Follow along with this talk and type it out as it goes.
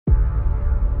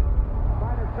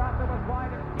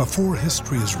Before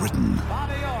history is written,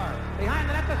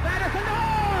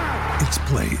 it's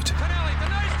played.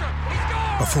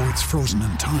 Before it's frozen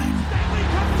in time,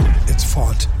 it's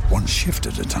fought one shift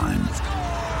at a time.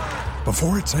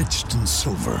 Before it's etched in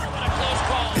silver,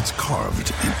 it's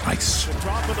carved in ice.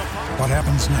 What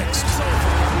happens next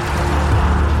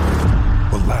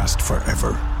will last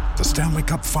forever. The Stanley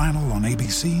Cup Final on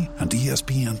ABC and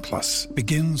ESPN Plus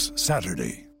begins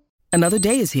Saturday. Another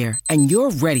day is here, and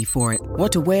you're ready for it.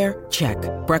 What to wear? Check.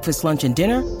 Breakfast, lunch, and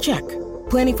dinner? Check.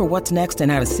 Planning for what's next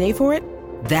and how to save for it?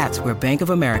 That's where Bank of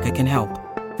America can help.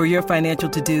 For your financial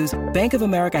to-dos, Bank of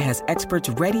America has experts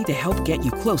ready to help get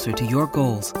you closer to your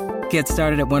goals. Get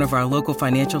started at one of our local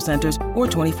financial centers or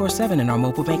 24/7 in our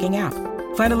mobile banking app.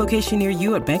 Find a location near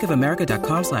you at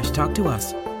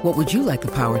bankofamerica.com/talktous. What would you like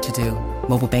the power to do?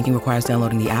 Mobile banking requires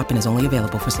downloading the app and is only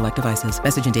available for select devices.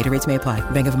 Message and data rates may apply.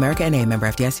 Bank of America N.A., member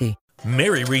FDIC.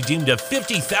 Mary redeemed a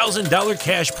 $50,000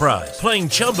 cash prize playing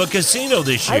Chumba Casino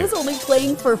this year. I was only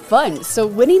playing for fun, so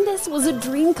winning this was a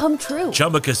dream come true.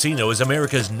 Chumba Casino is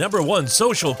America's #1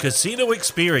 social casino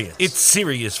experience. It's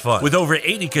serious fun. With over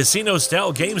 80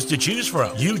 casino-style games to choose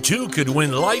from, you too could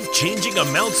win life-changing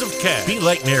amounts of cash. Be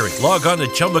like Mary. Log on to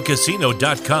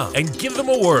ChumbaCasino.com and give them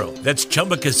a whirl. That's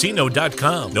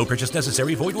ChumbaCasino.com. No purchase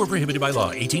necessary. Void where prohibited by law.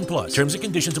 18 plus. Terms and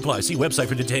conditions apply. See website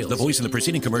for details. The voice in the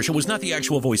preceding commercial was not the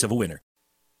actual voice of a winner.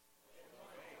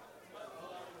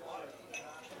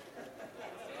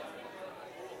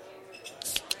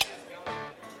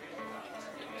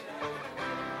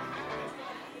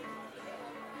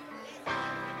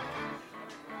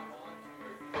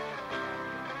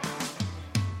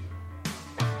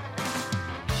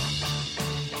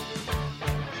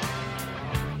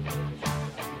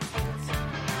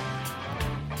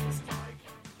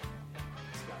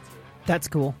 That's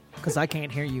cool, because I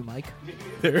can't hear you, Mike.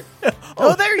 There.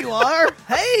 Oh, there you are.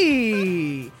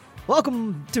 Hey!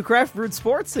 Welcome to Craft Brewed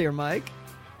Sports here, Mike.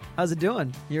 How's it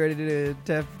doing? You ready to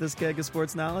have this keg of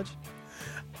sports knowledge?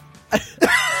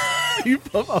 You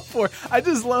put up for. I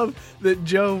just love that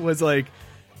Joe was like,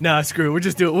 "Nah, screw it. We'll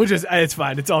just do it. It's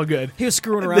fine. It's all good." He was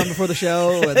screwing around before the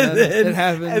show, and then it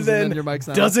happens, and then your mic's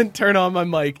not doesn't turn on my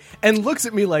mic and looks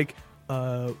at me like,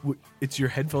 it's your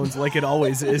headphones like it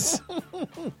always is.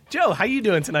 Joe, how you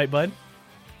doing tonight, bud?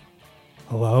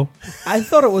 Hello? I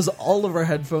thought it was all of our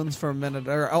headphones for a minute,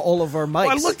 or all of our mics.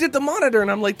 Well, I looked at the monitor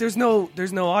and I'm like, there's no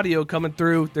audio coming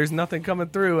through. There's nothing coming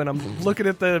through. And I'm looking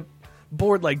at the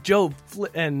board like Joe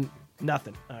and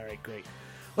nothing. All right, great.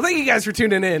 Well, thank you guys for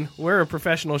tuning in. We're a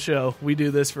professional show. We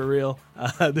do this for real.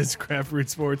 This is Craft Brewed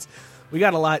Sports. We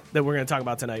got a lot that we're going to talk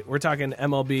about tonight. We're talking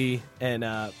MLB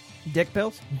and dick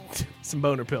pills? Some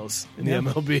boner pills in the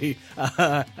MLB.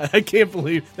 I can't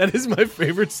believe that is my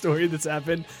favorite story that's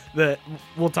happened. That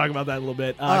we'll talk about that in a little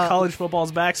bit. College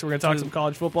football's back, so we're going to talk some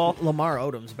college football. Lamar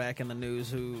Odom's back in the news,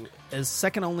 who is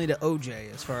second only to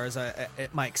OJ as far as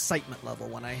my excitement level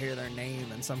when I hear their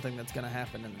name and something that's going to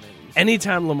happen in the news.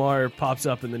 Anytime Lamar pops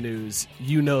up in the news,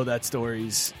 you know that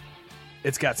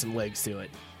it's got some legs to it.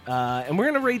 And we're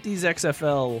going to rate these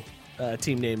XFL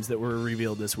team names that were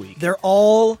revealed this week. They're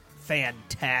all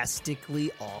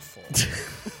fantastically awful.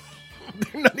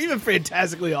 They're not even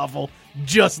fantastically awful,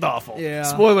 just awful. Yeah.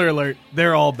 Spoiler alert,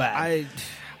 they're all bad.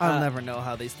 I'll never know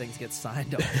how these things get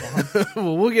signed off on.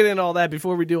 Well, we'll get into all that.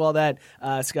 Before we do all that,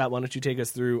 Scott, why don't you take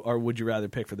us through our Would You Rather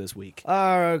pick for this week?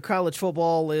 College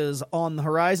football is on the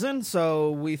horizon,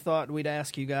 so we thought we'd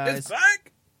ask you guys. It's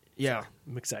back? Yeah.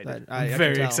 I'm excited. I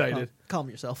very excited. Calm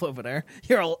yourself over there.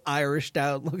 You're all Irished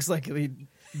out. Looks like he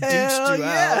douched you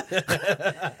yeah.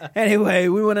 out. Anyway,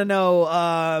 we want to know,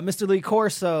 Mr. Lee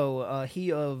Corso,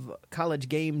 he of College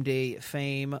Game Day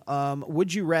fame,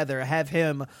 would you rather have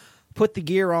him put the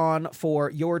gear on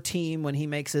for your team when he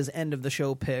makes his end of the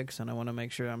show picks? And I want to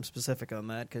make sure I'm specific on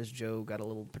that because Joe got a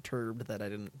little perturbed that I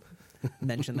didn't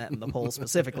mention that in the poll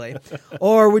specifically.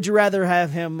 Or would you rather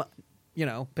have him,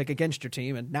 pick against your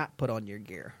team and not put on your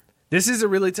gear? This is a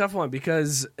really tough one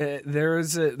because there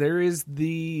is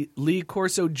the Lee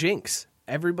Corso jinx.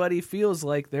 Everybody feels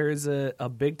like there is a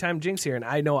big-time jinx here, and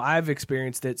I know I've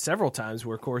experienced it several times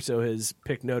where Corso has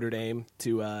picked Notre Dame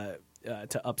to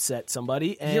upset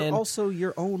somebody. And you're also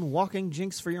your own walking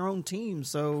jinx for your own team,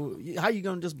 so how are you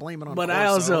going to just blame it on But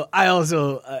Corso? I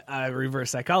also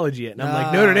reverse psychology it, and I'm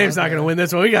like, Notre Dame's not going to win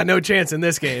this one. We got no chance in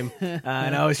this game.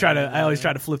 And I always try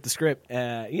to flip the script.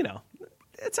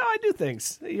 That's how I do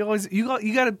things. You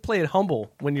got to play it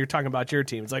humble when you're talking about your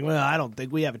team. It's like, well, I don't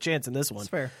think we have a chance in this one.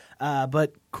 That's fair.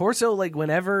 But Corso, like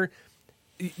whenever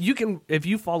you can, if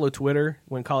you follow Twitter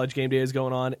when College Game Day is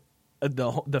going on,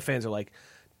 the fans are like,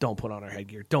 "Don't put on our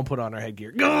headgear. Don't put on our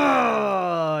headgear."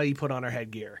 He put on our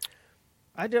headgear.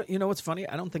 I don't. You know what's funny?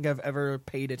 I don't think I've ever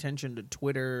paid attention to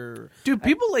Twitter. Dude,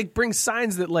 people like bring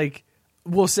signs that like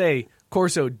will say,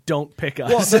 Corso, don't pick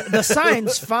us. Well, the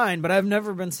sign's fine, but I've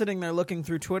never been sitting there looking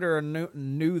through Twitter and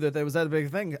knew that there was that big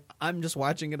thing. I'm just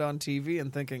watching it on TV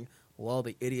and thinking, well,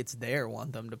 the idiots there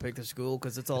want them to pick the school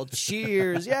because it's all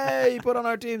cheers. Yay, you put on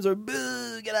our teams, or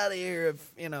boo, get out of here.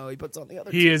 If, he puts on the other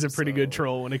team. He is a pretty good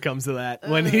troll when it comes to that.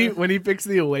 When he picks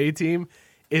the away team,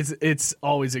 it's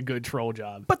always a good troll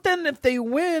job. But then if they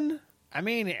win,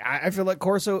 I feel like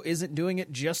Corso isn't doing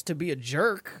it just to be a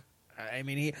jerk. I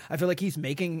feel like he's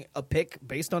making a pick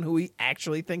based on who he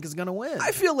actually think is going to win.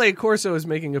 I feel like Corso is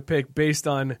making a pick based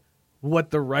on what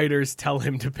the writers tell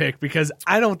him to pick, because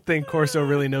I don't think Corso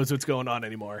really knows what's going on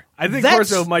anymore. I think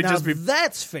Corso might just be...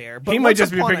 That's fair. But he might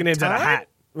just be picking names out of a hat.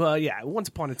 Well, yeah, once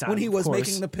upon a time. When he was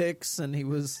making the picks and he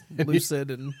was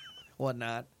lucid and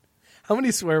whatnot. How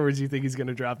many swear words do you think he's going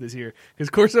to drop this year?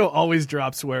 Because Corso always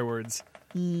drops swear words.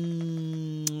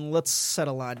 Let's set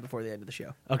a line before the end of the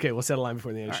show. Okay, we'll set a line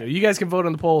before the end of the show. You guys can vote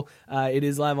on the poll. It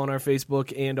is live on our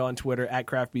Facebook and on Twitter at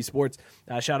Craft Bee Sports.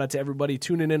 Shout out to everybody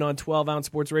tuning in on 12 Ounce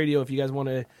Sports Radio. If you guys want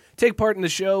to take part in the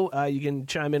show, you can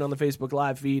chime in on the Facebook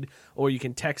live feed, or you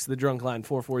can text the drunk line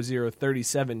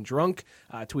 440-37-DRUNK.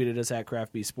 Tweet at us at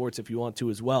Craft Bee Sports if you want to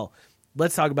as well.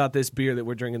 Let's talk about this beer that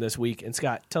we're drinking this week. And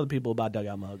Scott, tell the people about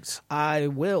Dugout Mugs. I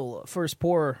will. First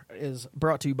Pour is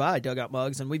brought to you by Dugout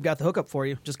Mugs, and we've got the hookup for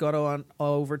you. Just go on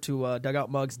over to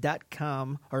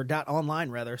dugoutmugs.com, or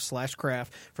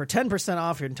 .online/craft for 10%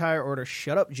 off your entire order.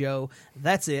 Shut up, Joe.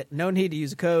 That's it. No need to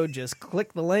use a code. Just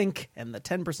click the link, and the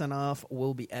 10% off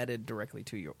will be added directly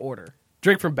to your order.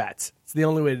 Drink from bats. It's the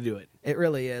only way to do it. It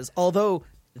really is. Although,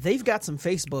 they've got some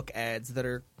Facebook ads that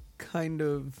are kind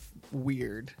of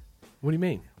weird. What do you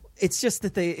mean? It's just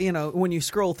that they, when you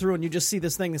scroll through and you just see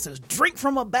this thing that says, drink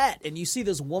from a bat, and you see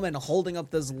this woman holding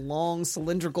up this long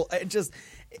cylindrical,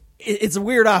 it's a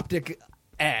weird optic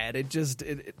ad.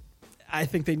 I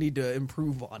think they need to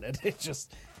improve on it. It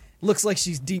just looks like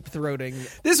she's deep-throating.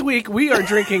 This week, we are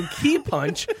drinking Key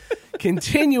Punch,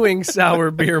 continuing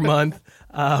Sour Beer Month.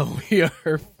 We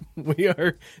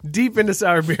are deep into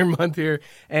Sour Beer Month here,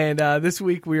 and this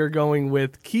week we are going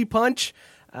with Key Punch.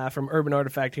 From Urban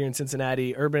Artifact here in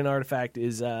Cincinnati. Urban Artifact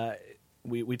is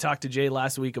we talked to Jay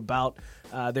last week about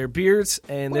their beers,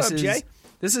 and What up, Jay?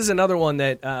 This is another one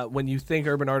that when you think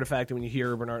Urban Artifact and when you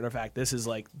hear Urban Artifact, this is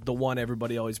like the one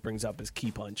everybody always brings up is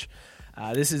Key Punch.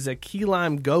 This is a key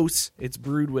lime ghost. It's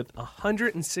brewed with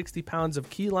 160 pounds of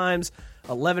key limes,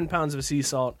 11 pounds of sea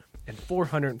salt, and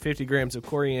 450 grams of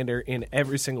coriander in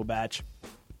every single batch.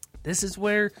 This is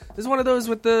one of those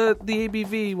with the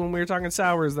ABV when we were talking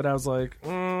sours that I was like, I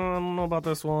don't know about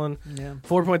this one. Yeah.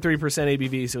 4.3%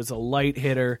 ABV, so it's a light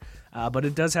hitter, but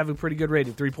it does have a pretty good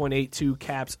rating, 3.82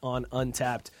 caps on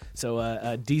Untapped. So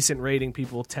a decent rating.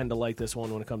 People tend to like this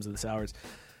one when it comes to the sours.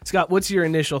 Scott, what's your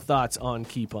initial thoughts on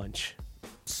Key Punch?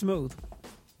 Smooth.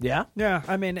 Yeah? Yeah,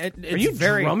 it's Are you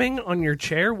very... drumming on your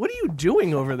chair? What are you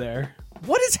doing over there?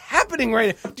 What is happening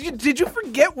right now? Did you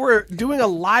forget we're doing a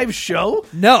live show?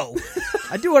 No.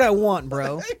 I do what I want,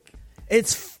 bro.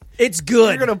 It's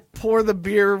good. You're going to pour the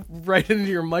beer right into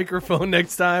your microphone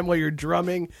next time while you're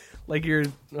drumming like you're...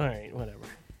 All right, whatever.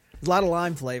 A lot of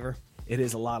lime flavor. It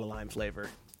is a lot of lime flavor.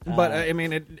 But,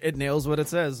 it nails what it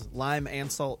says. Lime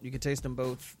and salt. You can taste them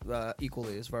both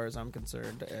equally as far as I'm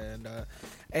concerned. And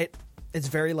it's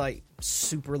very light.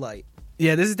 Super light.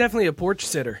 Yeah, this is definitely a porch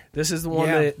sitter. This is the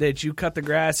one that you cut the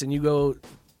grass and you go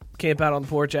camp out on the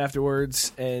porch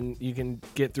afterwards, and you can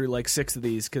get through like 6 of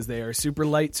these because they are super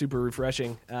light, super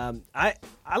refreshing. I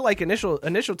like initial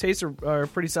tastes are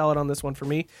pretty solid on this one for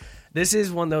me. This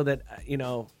is one, though, that,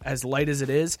 as light as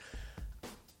it is,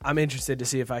 I'm interested to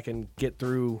see if I can get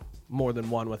through more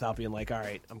than one without being like, all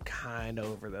right, I'm kind of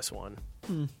over this one.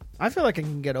 I feel like I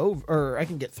can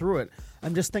get through it.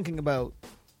 I'm just thinking about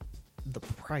the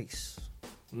price.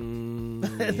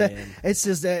 It's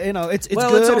just it's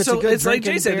well, good. It's also a good it's like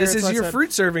Jay said. This is your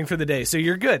fruit serving for the day, so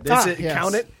you're good. Yes.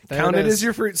 Count it. There Count it it is. as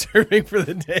your fruit serving for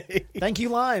the day. Thank you,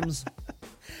 limes.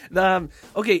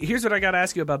 Okay, here's what I got to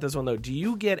ask you about this one though. Do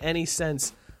you get any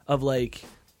sense of like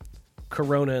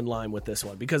Corona and lime with this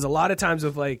one? Because a lot of times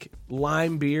with like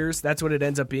lime beers, that's what it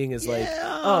ends up being is like,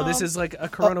 oh, this is like a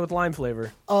Corona with lime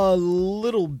flavor. A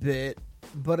little bit,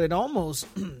 but it almost.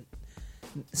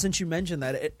 Since you mentioned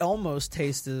that, it almost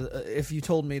tasted if you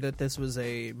told me that this was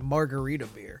a margarita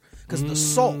beer because the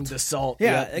salt,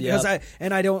 yeah, because I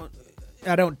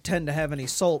don't tend to have any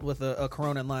salt with a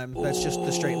Corona and lime. That's just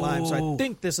the straight lime. So I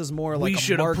think this is more like we a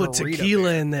should have margarita put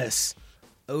tequila beer. in this.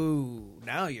 Oh,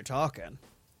 now you're talking.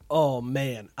 Oh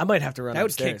man, I might have to run That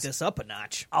would upstairs. kick this up a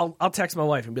notch. I'll text my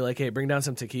wife and be like, "Hey, bring down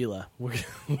some tequila.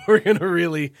 We're gonna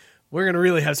really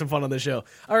have some fun on the show."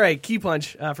 All right, Key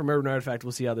Punch from Urban Artifact.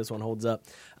 We'll see how this one holds up.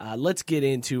 Let's get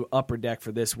into Upper Deck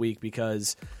for this week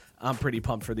because I'm pretty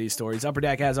pumped for these stories. Upper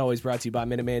Deck, as always, brought to you by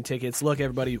Minuteman Tickets. Look,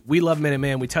 everybody, we love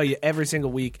Minuteman. We tell you every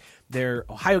single week. They're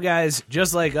Ohio guys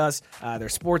just like us. They're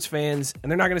sports fans,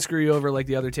 and they're not going to screw you over like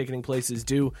the other ticketing places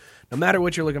do. No matter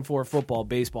what you're looking for, football,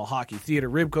 baseball, hockey, theater,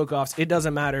 rib cook-offs, it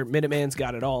doesn't matter. Minuteman's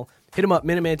got it all. Hit them up,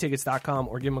 MinutemanTickets.com,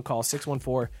 or give them a call,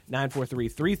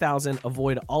 614-943-3000.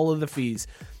 Avoid all of the fees.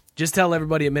 Just tell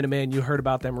everybody at Minuteman you heard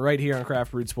about them right here on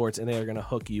Craft Brewed Sports, and they are going to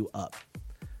hook you up.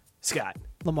 Scott.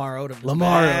 Lamar Odom.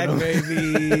 Lamar back, Odom.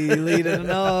 baby. Leading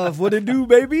off. What it do,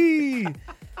 baby?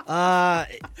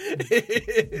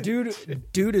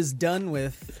 Dude is done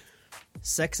with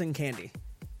sex and candy.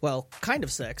 Well, kind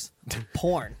of sex.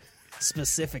 Porn,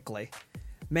 specifically.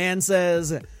 Man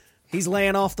says he's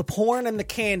laying off the porn and the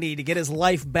candy to get his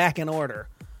life back in order,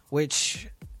 which...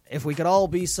 If we could all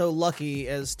be so lucky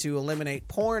as to eliminate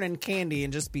porn and candy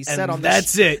and just be set on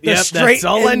that's the, it. the Yep, straight that's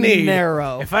all I and need.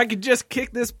 narrow. If I could just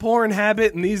kick this porn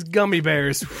habit and these gummy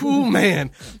bears, whew,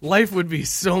 man, life would be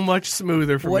so much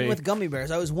smoother for What me. with gummy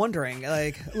bears? I was wondering,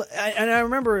 and I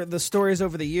remember the stories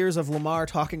over the years of Lamar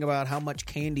talking about how much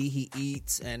candy he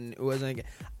eats, and it wasn't.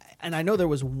 And I know there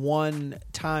was one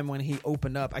time when he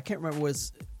opened up. I can't remember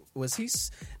was he.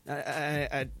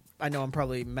 I know I'm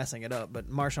probably messing it up, but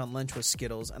Marshawn Lynch was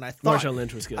Skittles, and I thought Marshawn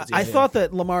Lynch was Skittles. I thought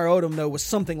that Lamar Odom though was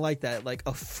something like that, like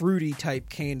a fruity type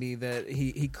candy that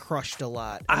he crushed a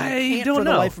lot. And I can't don't for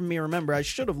know. the life of me remember. I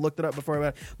should have looked it up before,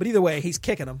 but either way, he's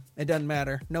kicking them. It doesn't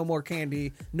matter. No more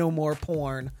candy. No more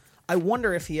porn. I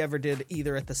wonder if he ever did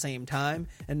either at the same time,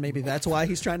 and maybe that's why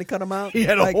he's trying to cut them out. He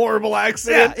had a horrible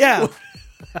accent. Yeah.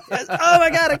 Oh my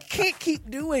God! I can't keep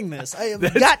doing this. I have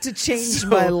got to change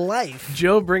my life.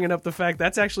 Joe bringing up the fact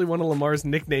that's actually one of Lamar's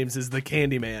nicknames is the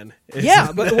Candyman.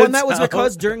 Yeah, but when that was how-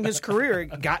 because during his career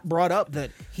it got brought up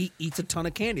that he eats a ton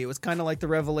of candy. It was kind of like the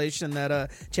revelation that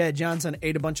Chad Johnson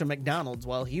ate a bunch of McDonald's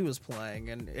while he was playing,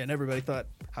 and everybody thought,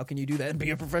 how can you do that and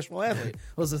be a professional athlete?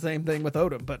 It was the same thing with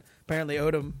Odom, but apparently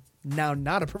Odom, now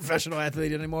not a professional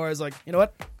athlete anymore, is like, you know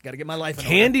what? Got to get my life in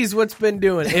order. Candy's what's been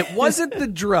doing. It wasn't the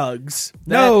drugs.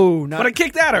 No, not- but I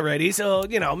kicked that already, so,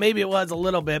 maybe it was a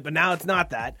little bit, but now it's not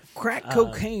that. Crack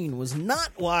cocaine was not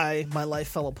why my life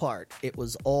fell apart. It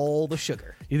was all the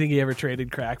sugar. You think he ever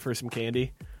traded crack for some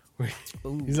candy?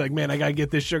 He's like, man, I got to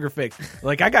get this sugar fixed.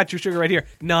 Like, I got your sugar right here.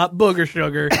 Not booger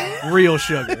sugar, real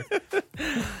sugar.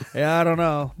 Yeah, I don't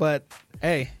know, but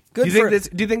hey, good. Do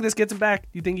you think this gets him back? Do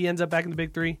you think he ends up back in the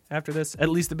Big Three after this? At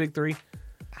least the Big Three?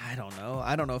 I don't know.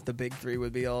 I don't know if the Big Three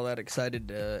would be all that excited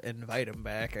to invite him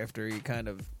back after he kind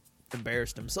of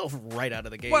embarrassed himself right out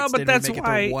of the gate. Well, but Didn't that's make it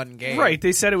why, to one game. right?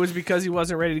 They said it was because he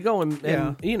wasn't ready to go, and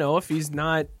Yeah. if he's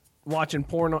not watching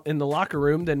porn in the locker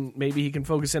room, then maybe he can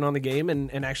focus in on the game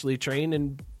and actually train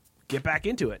and get back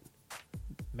into it.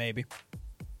 Maybe.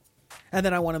 And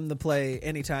then I want him to play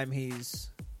anytime he's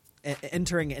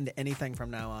entering into anything from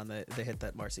now on. They hit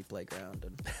that Marcy playground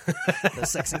and the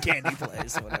sex and candy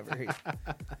plays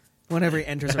whenever he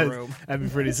enters a room. That'd be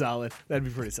pretty solid. That'd be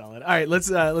pretty solid. All right, let's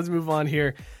move on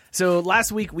here. So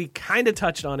last week we kind of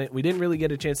touched on it. We didn't really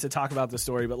get a chance to talk about the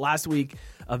story, but last week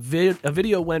a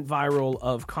video went viral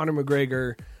of Conor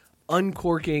McGregor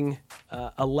uncorking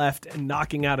a left and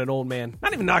knocking out an old man.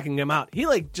 Not even knocking him out. He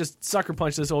just sucker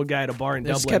punched this old guy at a bar in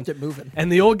They just Dublin. kept it moving.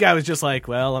 And the old guy was just like,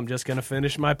 well, I'm just going to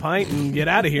finish my pint and get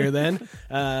out of here then.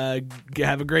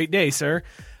 Have a great day, sir.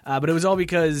 But it was all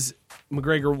because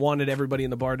McGregor wanted everybody in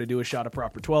the bar to do a shot of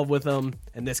Proper 12 with him.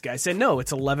 And this guy said, no,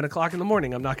 it's 11 o'clock in the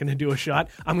morning. I'm not going to do a shot.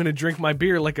 I'm going to drink my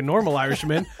beer like a normal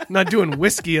Irishman. I'm not doing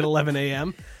whiskey at 11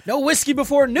 a.m. No whiskey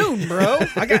before noon, bro.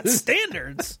 I got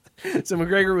standards. So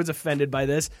McGregor was offended by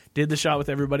this, did the shot with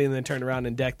everybody, and then turned around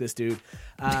and decked this dude.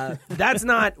 That's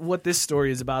not what this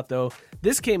story is about, though.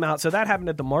 This came out, so that happened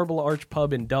at the Marble Arch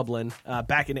Pub in Dublin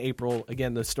back in April.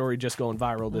 Again, the story just going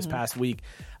viral this past week.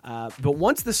 But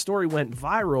once the story went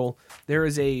viral, there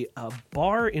is a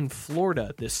bar in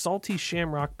Florida, this Salty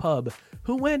Shamrock Pub,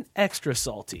 who went extra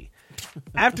salty.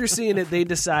 After seeing it, they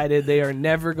decided they are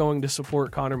never going to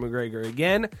support Conor McGregor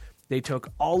again. They took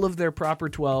all of their Proper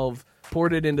 12,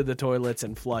 poured it into the toilets,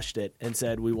 and flushed it, and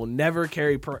said, we will never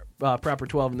carry Proper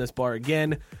 12 in this bar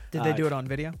again. Did they do it on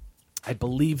video? I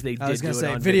believe they did. I was going to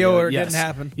say video or it didn't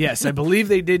happen. Yes, I believe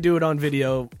they did do it on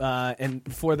video, and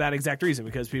for that exact reason,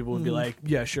 because people would be like,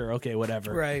 "Yeah, sure, okay,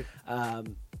 whatever." Right.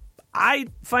 I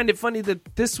find it funny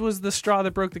that this was the straw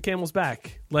that broke the camel's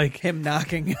back. Like him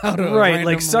knocking out a right, random,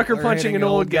 like sucker or punching hitting an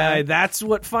old guy. That's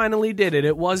what finally did it.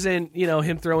 It wasn't,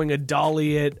 him throwing a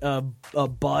dolly at a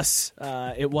bus.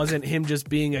 It wasn't him just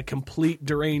being a complete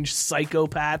deranged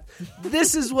psychopath.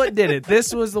 This is what did it.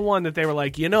 This was the one that they were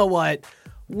like, you know what?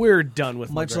 We're done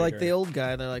with Much McGregor. like the old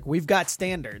guy, they're like, we've got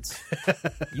standards.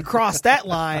 You cross that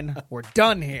line, we're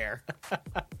done here.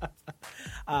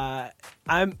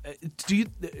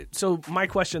 So my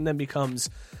question then becomes,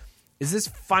 is this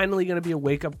finally going to be a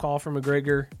wake-up call for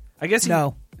McGregor? I guess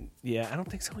No. Yeah, I don't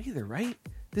think so either, right?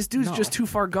 This dude's No. just too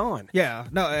far gone. Yeah,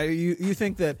 no, you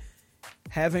think that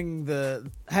having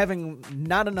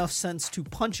not enough sense to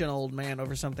punch an old man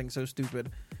over something so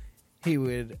stupid, he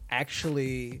would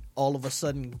actually all of a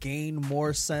sudden gain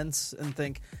more sense and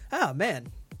think, oh man,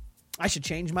 I should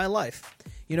change my life.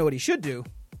 You know what he should do?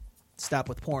 Stop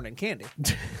with porn and candy.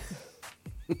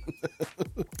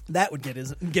 That would get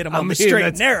him on the straight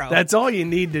and narrow. That's all you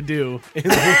need to do.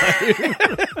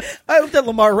 I hope that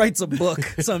Lamar writes a book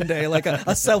someday, like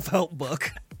a self-help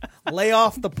book. Lay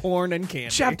off the porn and candy.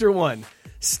 Chapter 1,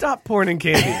 stop porn and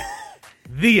candy.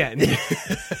 The end.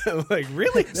 Like,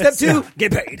 really? Step 2,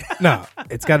 get paid. No,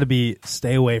 it's got to be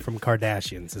stay away from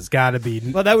Kardashians. It's got to be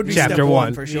Well, that would be chapter step 1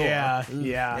 one for sure. Yeah.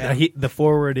 The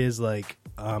forward is like,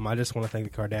 I just want to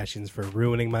thank the Kardashians for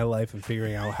ruining my life and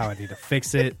figuring out how I need to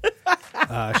fix it.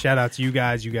 Shout out to you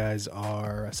guys. You guys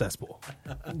are a cesspool.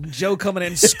 Joe coming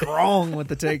in strong with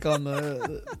the take on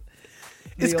the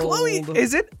Is Khloe? old-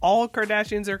 Is it all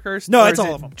Kardashians are cursed? No, or it's is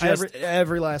all it of them. Just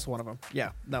Every last one of them.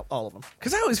 Yeah, no, all of them.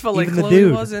 because I always felt like Even the Khloe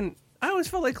dude. wasn't. I always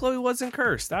felt like Khloe wasn't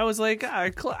cursed. I was like,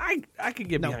 I could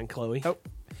get No. behind Khloe. Nope.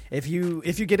 If you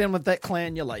get in with that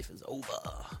clan, your life is over.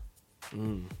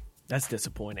 That's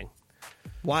disappointing.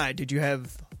 Why? Did you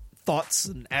have thoughts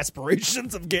and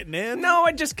aspirations of getting in? No,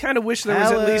 I just kind of wish there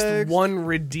was at least Alex. one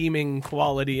redeeming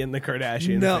quality in the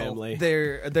Kardashian No, family.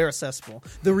 they're accessible.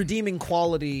 The redeeming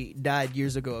quality died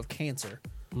years ago of cancer.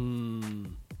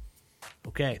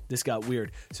 Okay, this got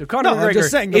weird. So Conor No, McGregor, I'm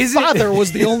just saying the is it- father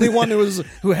was the only one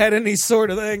who had any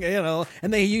sort of thing,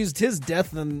 and they used his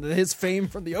death and his fame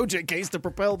from the OJ case to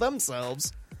propel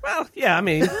themselves. Well, yeah, I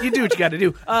mean, you do what you got to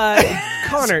do.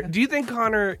 Connor, do you think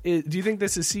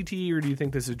this is CTE or do you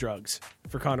think this is drugs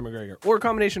for Conor McGregor, or a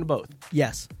combination of both?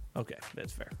 Yes. Okay,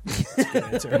 that's fair. That's a good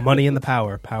answer. Money in the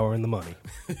power, power in the money.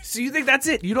 So you think that's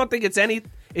it? You don't think it's any?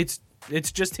 It's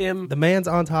just him. The man's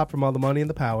on top from all the money and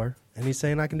the power, and he's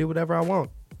saying I can do whatever I want.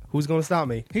 Who's going to stop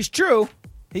me? He's true.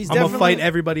 He's I'm going to definitely fight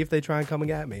everybody if they try and come and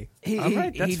get me. He, All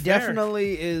right, that's he fair.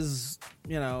 definitely is.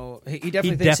 He definitely He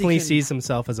thinks definitely he can, sees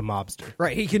himself as a mobster.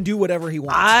 right. He can do whatever he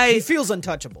wants. I- he feels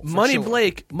untouchable. for Money sure.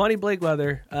 Blake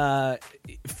Leather,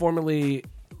 formerly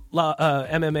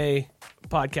MMA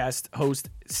podcast host,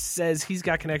 says he's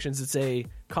got connections that say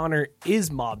Conor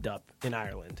is mobbed up in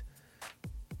Ireland.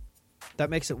 That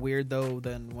makes it weird though.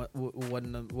 Then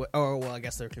I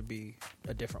guess there could be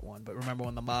a different one. But remember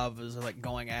when the mob was like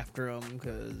going after him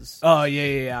because Oh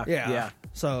yeah.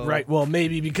 So Right. Well,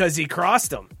 maybe because he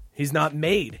crossed him. He's not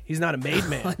made. He's not a made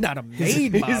man. not a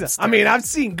made He's- mobster. I mean, I've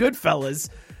seen Goodfellas.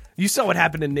 You saw what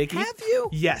happened to Nikki. Have you?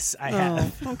 Yes, I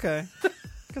have. Oh, okay.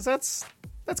 Because that's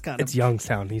kind of It's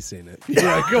Youngstown. He's seen it.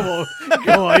 Yeah, come on.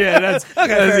 Yeah, that's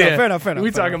fair enough, fair enough, We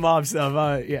fair talking mob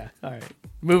stuff. Yeah. All right.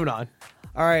 Moving on.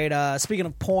 All right, speaking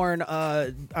of porn,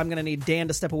 I'm going to need Dan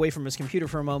to step away from his computer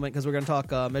for a moment because we're going to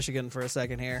talk Michigan for a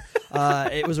second here.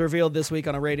 It was revealed this week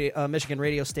on a Michigan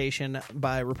radio station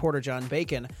by reporter John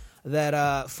Bacon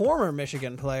that former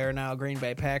Michigan player, now Green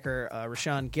Bay Packer,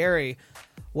 Rashawn Gary,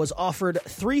 was offered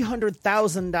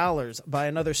 $300,000 by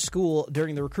another school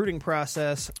during the recruiting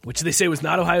process. Which they say was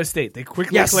not Ohio State. They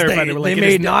quickly Yes, clarified. they- They were like, they it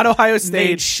is made- not Ohio State.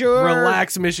 made sure-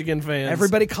 Relax, Michigan fans.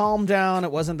 Everybody calmed down.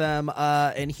 It wasn't them.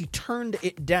 And he turned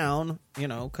it down,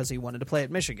 because he wanted to play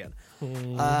at Michigan.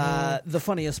 The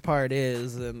funniest part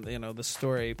is, and, the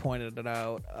story pointed it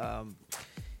out,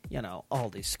 all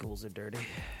these schools are dirty.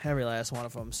 Every last one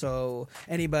of them. So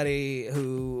anybody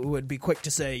who would be quick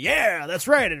to say, yeah, that's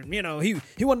right, and,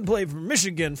 he wanted to play for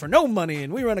Michigan for no money,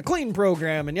 and we run a clean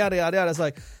program, and yada, yada, yada. It's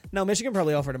like, no, Michigan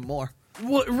probably offered him more.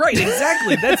 Well, right,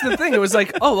 exactly. That's the thing. It was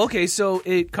like, oh, okay, so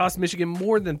it cost Michigan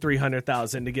more than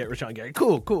 $300,000 to get Rashawn Gary.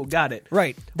 Cool, got it.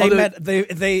 Right. Although-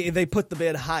 They put the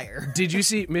bid higher. Did you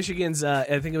see Michigan's?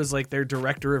 I think it was like their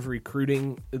director of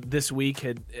recruiting this week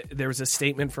there was a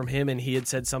statement from him, and he had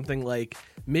said something like,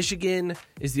 "Michigan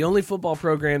is the only football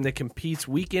program that competes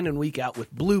week in and week out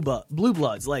with blue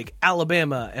bloods like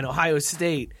Alabama and Ohio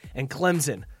State and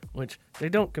Clemson. which they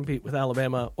don't compete with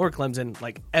Alabama or Clemson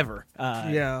like ever.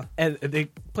 Yeah. And they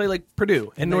play like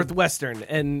Purdue and Northwestern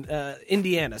and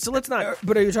Indiana. So let's not.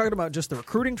 But are you talking about just the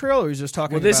recruiting trail, or are you just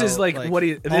talking Well, this about is like what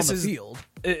he. This on is the field?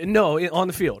 No, on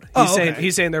the field.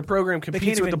 He's saying their program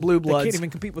competes with the Blue Bloods. They can't even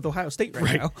compete with Ohio State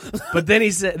right now. But then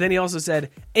he also said,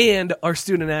 and our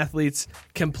student athletes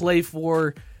can play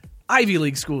for Ivy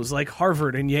League schools like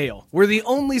Harvard and Yale. We're the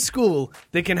only school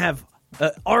that can have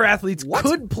our athletes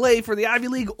could play for the Ivy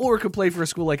League or could play for a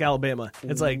school like Alabama.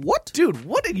 It's like, what, dude?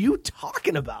 What are you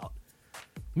talking about?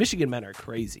 Michigan men are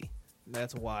crazy.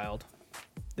 That's wild.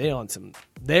 They're on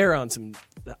some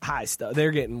high stuff.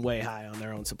 They're getting way high on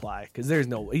their own supply because there's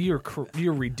no. You're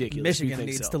ridiculous. Michigan if you think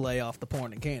needs so. to lay off the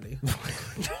porn and candy.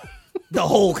 The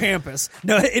whole campus.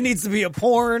 No, it needs to be a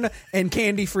porn and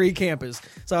candy-free campus.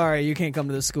 Sorry, you can't come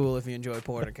to this school if you enjoy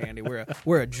porn or candy.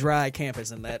 We're a dry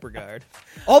campus in that regard.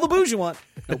 All the booze you want.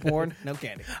 No porn, no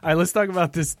candy. All right, let's talk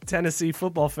about this Tennessee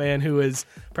football fan who is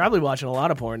probably watching a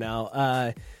lot of porn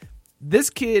now.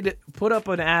 This kid put up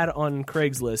an ad on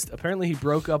Craigslist. Apparently, he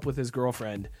broke up with his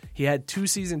girlfriend. He had 2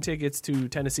 season tickets to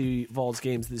Tennessee Vols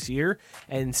games this year,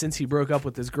 and since he broke up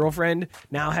with his girlfriend,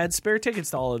 now had spare tickets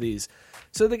to all of these.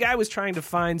 So the guy was trying to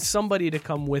find somebody to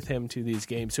come with him to these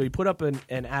games. So he put up an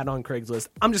ad on Craigslist.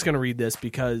 I'm just going to read this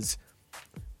because,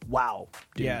 wow.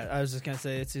 Dude. Yeah, I was just going to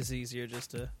say it's just easier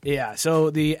just to... Yeah, so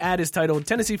the ad is titled,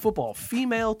 Tennessee Football,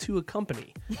 Female to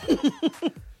Accompany.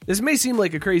 This may seem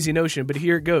like a crazy notion, but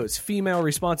here it goes. Female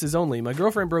responses only. My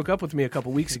girlfriend broke up with me a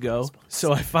couple weeks ago,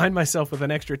 so I find myself with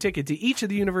an extra ticket to each of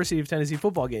the University of Tennessee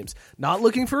football games. Not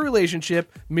looking for a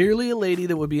relationship, merely a lady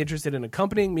that would be interested in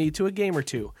accompanying me to a game or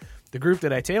two. The group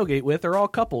that I tailgate with are all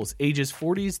couples, ages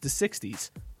 40s to 60s.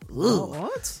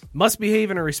 What? Must behave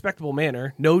in a respectable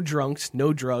manner. No drunks,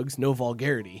 no drugs, no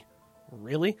vulgarity.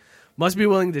 Really? Must be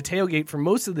willing to tailgate for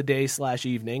most of the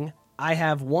day/evening. I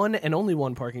have one and only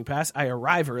one parking pass. I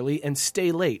arrive early and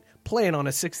stay late. Plan on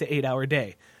a 6 to 8 hour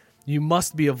day. You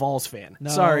must be a Vols fan. No.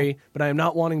 Sorry, but I am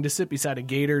not wanting to sit beside a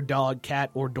gator, dog,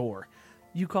 cat, or door.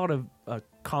 You called a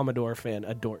Commodore fan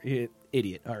a door.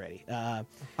 Idiot already. I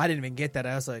didn't even get that.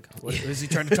 I was like, what, is he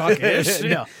trying to talk ish?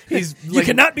 No, he's You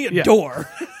cannot be a door.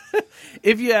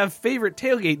 If you have favorite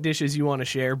tailgate dishes you want to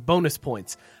share, bonus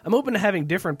points. I'm open to having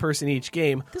different person each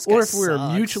game, This guy or if we're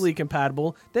sucks. mutually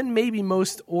compatible, then maybe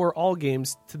most or all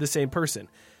games to the same person.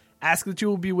 Ask that you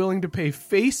will be willing to pay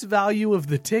face value of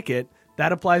the ticket.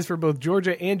 That applies for both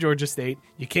Georgia and Georgia State.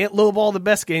 You can't lowball the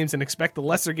best games and expect the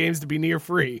lesser games to be near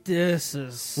free. This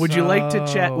is Would like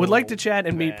to chat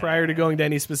and meet prior to going to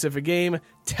any specific game?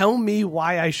 Tell me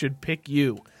why I should pick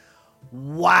you.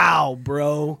 Wow,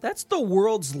 bro. That's the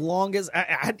world's longest.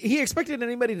 He expected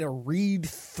anybody to read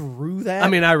through that. I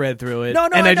mean, I read through it, No,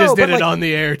 and I know, just but did it like, on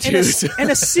the air, too. in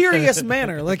a serious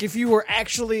manner. Like if you were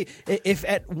actually, if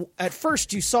at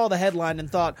first you saw the headline and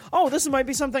thought, "Oh, this might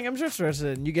be something I'm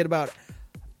interested in," you get about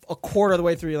a quarter of the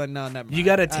way through, you're like, "No, never mind." You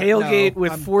got to tailgate no,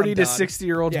 with I'm 40 to done.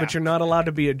 60-year-olds, Yeah. but you're not allowed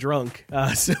to be a drunk.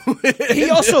 So He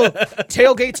also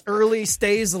tailgates early,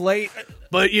 stays late.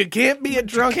 but you can't be a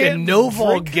drunk can't and no drink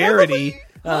vulgarity. heavily?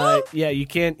 Huh? Yeah, you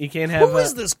can't have. Who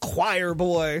is this choir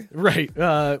boy? Right.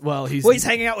 Well, He's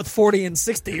hanging out with 40 and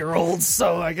 60-year-olds,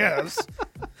 so I guess.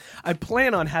 I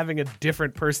plan on having a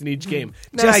different person each game.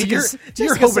 Nah, Jessica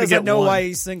you're hoping to says, get I know one. why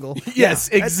he's single. Yes,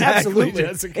 Yeah, exactly, absolutely.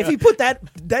 Jessica. If he put that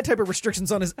type of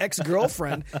restrictions on his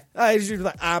ex-girlfriend, I'd be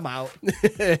like, I'm out.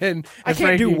 and I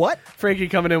can't do what? Frankie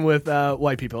coming in with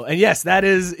white people, and yes, that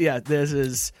is. Yeah, this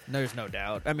is. There's no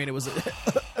doubt. I mean, it was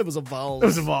it was a Vols. It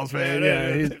was a Vols fan.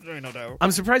 Yeah, There's no doubt.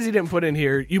 I'm surprised he didn't put in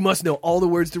here. You must know all the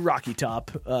words to Rocky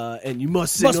Top, and you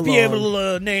must sing Must be along. able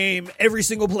to name every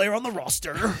single player on the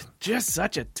roster. Just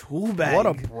such a tool bag. What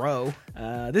a bro.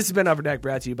 This has been Upper Deck,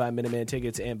 brought to you by Minuteman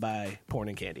Tickets and by Porn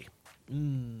and Candy.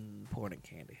 Porn and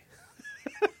candy.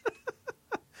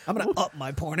 I'm gonna up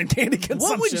my porn and candy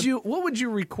consumption. What would you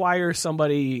require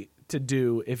somebody to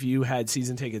do if you had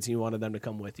season tickets and you wanted them to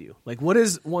come with you? Like, what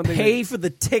is one thing? pay for the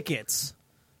tickets?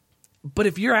 But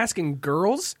if you're asking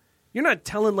girls, you're not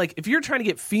telling, like, if you're trying to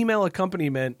get female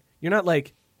accompaniment, you're not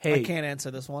like, hey, I can't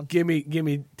answer this one. give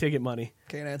me ticket money.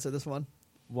 Can't answer this one.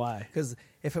 Why? Because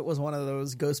if it was one of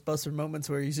those Ghostbuster moments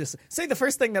where you just say the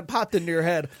first thing that popped into your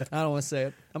head, I don't want to say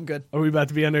it. I'm good. Are we about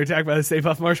to be under attack by the Stay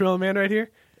Puft Marshmallow Man right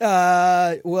here?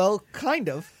 Well, kind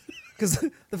of. Because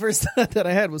the first thought that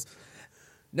I had was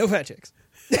no fat chicks.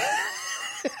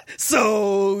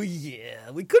 So,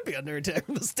 yeah, we could be under attack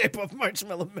from the Stay Puft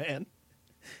Marshmallow Man.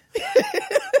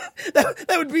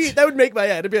 that would make my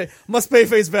ad. It'd be like, must pay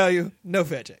face value, no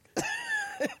fat chick.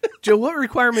 Joe, what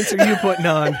requirements are you putting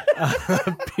on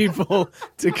people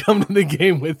to come to the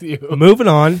game with you? Moving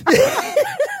on.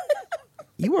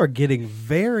 You are getting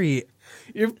very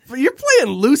You're playing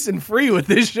loose and free with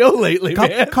this show lately,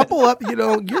 man. couple up.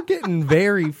 You're getting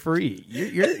very free.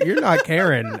 You're not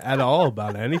caring at all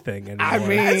about anything anymore. I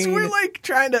mean, As we're like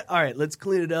trying to. All right, let's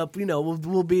clean it up.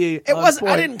 We'll be. it wasn't.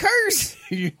 I didn't curse.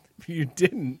 You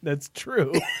didn't. That's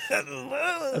true.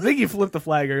 I think you flipped the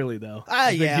flag early, though.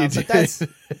 Yeah, but that's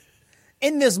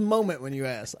in this moment when you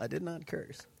asked. I did not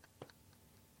curse.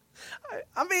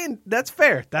 I mean, that's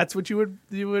fair. That's what you would.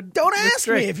 Don't look ask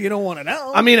straight. me if you don't want to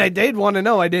know. I mean, I did want to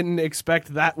know. I didn't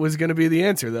expect that was going to be the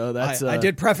answer, though. That's I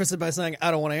did preface it by saying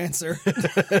I don't want to answer.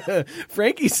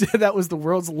 Frankie said that was the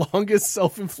world's longest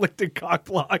self-inflicted cock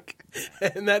block,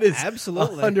 and that is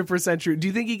Absolutely 100% true. Do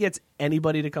you think he gets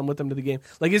anybody to come with him to the game?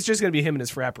 Like, it's just going to be him and his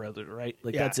frat brother, right?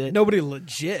 Like, that's it. Nobody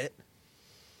legit.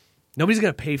 Nobody's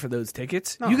going to pay for those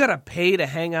tickets. No. You got to pay to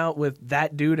hang out with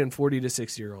that dude and 40 to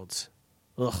 60-year-olds.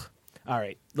 Ugh. All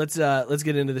right, let's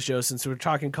get into the show since we're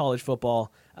talking college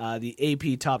football. The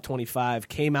AP Top 25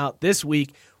 came out this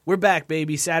week. We're back,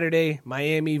 baby. Saturday,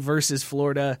 Miami versus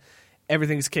Florida.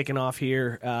 Everything's kicking off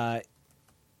here.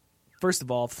 First of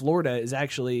all, Florida is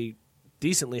actually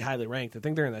decently highly ranked. I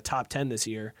think they're in the top 10 this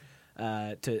year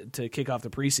to kick off the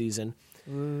preseason.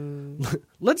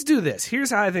 Let's do this.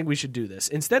 Here's how I think we should do this.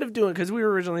 Instead of doing, because we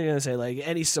were originally going to say like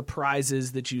any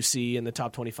surprises that you see in the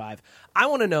top 25, I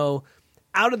want to know,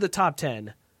 out of the top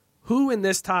 10, who in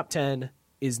this top 10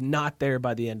 is not there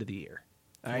by the end of the year?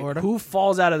 All right? Florida. Who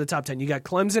falls out of the top 10? You got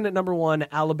Clemson at number 1,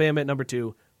 Alabama at number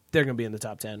 2. They're going to be in the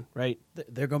top 10, right?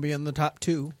 They're going to be in the top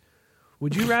 2.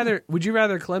 Would you rather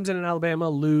Clemson and Alabama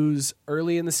lose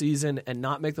early in the season and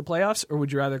not make the playoffs, or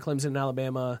would you rather Clemson and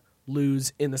Alabama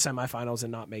lose in the semifinals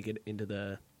and not make it into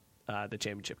the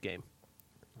championship game?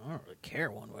 I don't really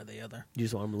care one way or the other. You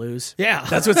just want them to lose? Yeah.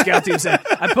 That's what Scout Team said.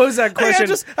 I posed that question.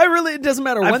 It doesn't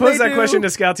matter when I posed they that do. question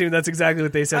to Scout Team. That's exactly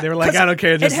what they said. They were like, I don't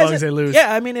care just as long as they lose.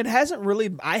 Yeah, I mean, it hasn't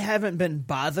really. I haven't been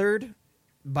bothered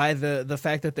by the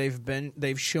fact that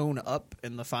they've shown up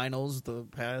in the finals the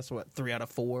past 3 out of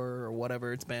 4 or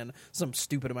whatever it's been, some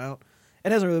stupid amount.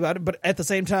 It hasn't really bothered, but at the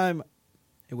same time,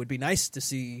 it would be nice to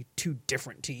see 2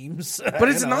 different teams. But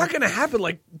it's not going to happen.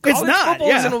 Like, It's college not, football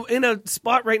yeah. is in a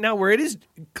spot right now where it is.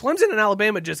 Clemson and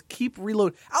Alabama just keep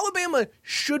reload. Alabama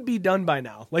should be done by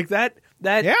now. Like that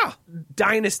Yeah.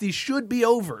 dynasty should be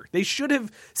over. They should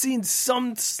have seen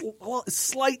some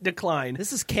slight decline.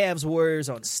 This is Cavs Warriors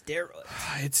on steroids.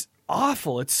 It's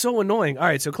awful. It's so annoying. All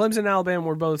right, so Clemson and Alabama,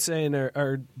 we're both saying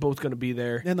are both going to be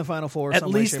there. In the Final Four, At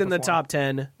some way, least shape, in or the form. top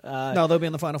 10. No, they'll be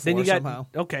in the Final Four Then you got somehow.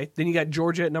 okay. Then you got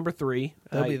Georgia at number 3.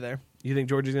 They'll be there. You think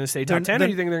Georgia's going to stay top They're- 10, or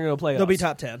you think they're going to play? They'll be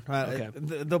top 10. Okay.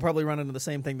 They'll probably run into the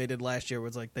same thing they did last year, where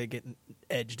it's like they get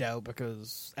edged out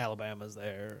because Alabama's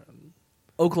there.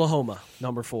 Oklahoma,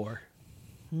 number 4.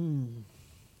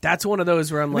 That's one of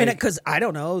those where I'm I mean, like, because I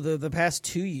don't know, the past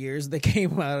 2 years they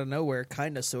came out of nowhere,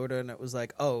 kind of, sort of, and it was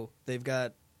like, oh, they've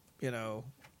got, they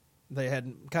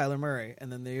had Kyler Murray,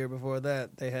 and then the year before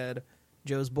that they had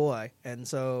Joe's boy, and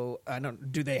so I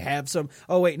don't. Do they have some?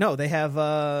 Oh wait, no, they have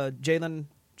Jalen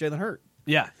Hurt.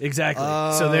 yeah, exactly.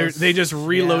 So they just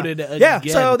reloaded again.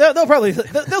 Yeah, so they'll probably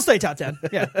they'll stay top 10.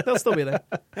 Yeah, they'll still be there.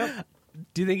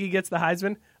 Do you think he gets the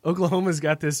Heisman? Oklahoma's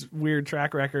got this weird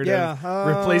track record Yeah, of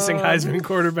replacing Heisman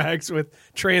quarterbacks with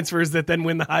transfers that then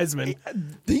win the Heisman.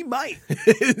 He might.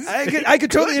 I could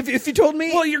totally. If you told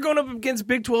me, Well, you're going up against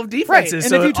Big 12 right, defenses, and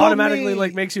so if you it told automatically me,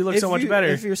 makes you look if so much you- better.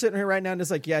 If you're sitting here right now and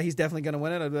it's like, yeah, he's definitely going to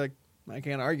win it, I'd be like, I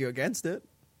can't argue against it.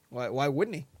 Why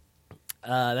wouldn't he?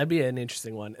 That'd be an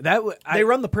interesting one. They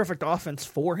run the perfect offense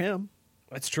for him.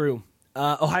 That's true.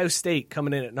 Ohio State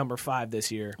coming in at number 5 this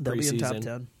year. They'll be in top preseason.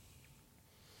 10.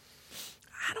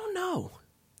 I don't know.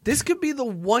 This could be the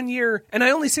 1 year, and I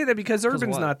only say that because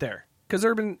Urban's what? not there. Because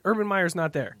Urban Meyer's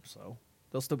not there. So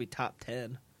they'll still be top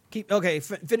 10.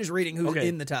 Finish reading who's Okay.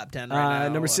 in the top 10 right now.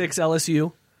 Number 6,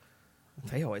 LSU.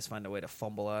 They always find a way to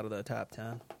fumble out of the top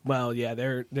 10. Well, yeah,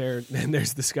 they're and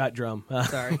there's the Scott drum.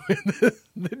 Sorry.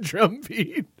 The drum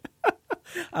beat.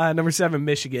 Number 7,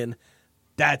 Michigan.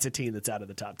 That's a team that's out of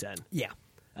the top 10. Yeah.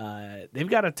 They've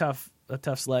got a tough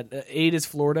sled. 8 is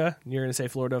Florida. You're going to say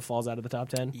Florida falls out of the top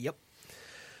 10? Yep.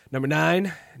 Number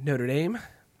 9, Notre Dame.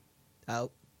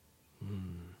 Out.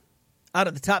 Out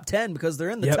of the top 10 because they're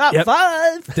in the Yep, top yep.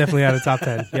 5. Definitely out of top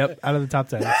 10. Yep, out of the top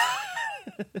 10.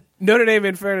 Notre Dame,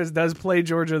 in fairness, does play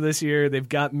Georgia this year. They've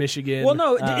got Michigan. Well,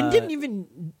 no, and didn't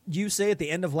even you say at the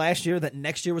end of last year that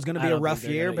next year was going to I be a don't rough think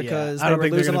they're year gonna- because yeah. I they don't were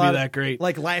think they're losing a gonna lot be of- that great.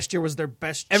 Like last year was their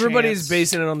best. Everybody's chance.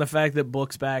 basing it on the fact that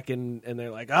Book's back, and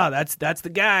they're like, oh, that's the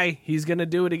guy. He's going to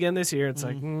do it again this year. It's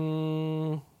like,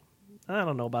 I I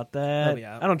don't know about that. me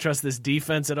out. I don't trust this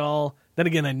defense at all. Then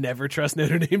again, I never trust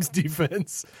Notre Dame's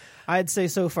defense. I'd say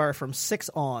so far from 6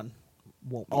 on,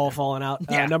 won't be All there. falling out.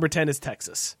 Yeah. Number 10 is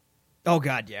Texas. Oh,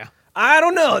 God, yeah. I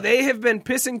don't know. They have been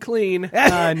pissing clean,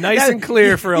 nice and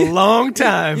clear for a long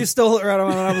time. You stole it right on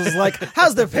when I was like,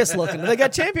 how's their piss looking? Do they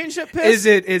got championship piss?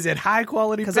 Is it high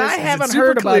quality piss? Because I Is it haven't super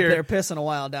heard about clear? their piss in a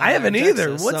while down I there haven't in either.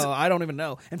 Texas, What's- so I don't even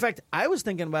know. In fact, I was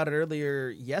thinking about it earlier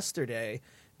yesterday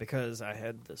because I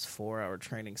had this 4-hour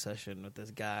training session with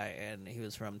this guy, and he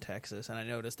was from Texas, and I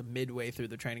noticed midway through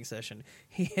the training session,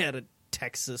 he had a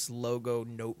Texas logo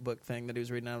notebook thing that he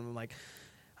was reading out. I'm like,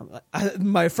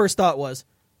 my first thought was,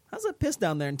 how's that piss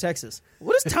down there in Texas?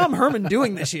 What is Tom Herman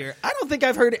doing this year? I don't think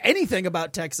I've heard anything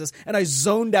about Texas, and I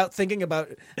zoned out thinking about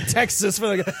Texas for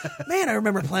like, man, I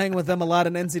remember playing with them a lot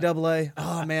in NCAA.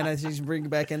 Oh man, I should bring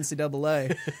back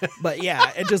NCAA. But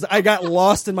yeah, I got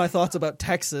lost in my thoughts about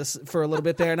Texas for a little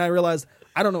bit there, and I realized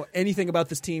I don't know anything about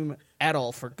this team at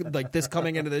all for like this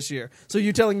coming into this year. So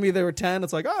you telling me they were 10?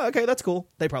 It's like, oh, okay, that's cool.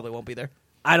 They probably won't be there.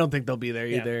 I don't think they'll be there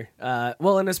either.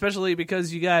 Well, and especially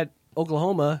because you got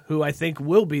Oklahoma, who I think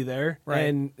will be there, Right.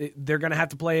 and they're going to have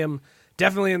to play them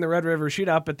definitely in the Red River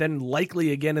Shootout, but then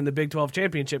likely again in the Big 12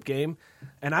 championship game.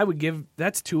 And I would give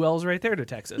that's 2 L's right there to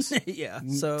Texas. Yeah.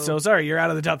 So sorry, you're out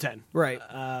of the top 10. Right.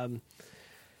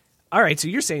 All right, so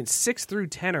you're saying 6 through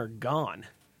 10 are gone.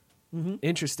 Mm-hmm.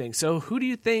 Interesting. So who do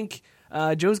you think?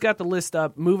 Joe's got the list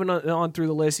up. Moving on through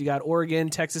the list, you got Oregon,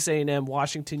 Texas A&M,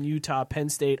 Washington, Utah, Penn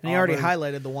State. And he already Auburn.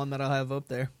 highlighted the one that I'll have up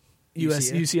there.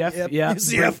 UCF? Yep, Yeah.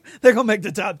 UCF. They're going to make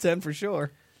the top 10 for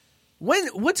sure.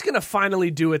 What's going to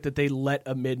finally do it that they let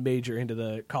a mid-major into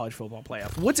the college football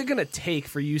playoff? What's it going to take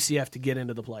for UCF to get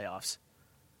into the playoffs?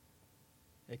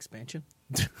 Expansion.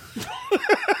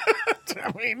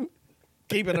 I mean,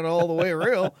 keeping it all the way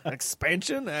real.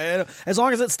 Expansion. As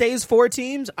long as it stays 4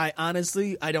 teams, I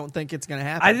don't think it's going to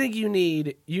happen. I think you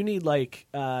need like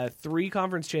 3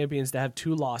 conference champions to have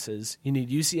 2 losses. You need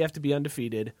UCF to be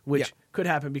undefeated, which could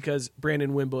happen because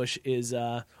Brandon Wimbush is.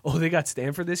 They got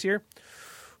Stanford this year.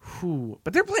 Whew.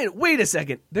 But they're playing. Wait a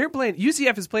second.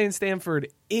 UCF is playing Stanford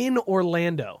in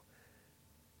Orlando.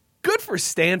 Good for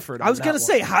Stanford. I was going to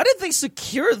say, how did they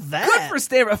secure that? Good for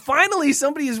Stanford. Finally,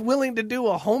 somebody is willing to do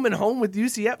a home and home with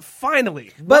UCF.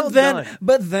 Finally, But Well then, done.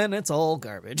 but then it's all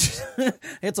garbage.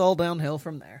 It's all downhill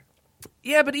from there.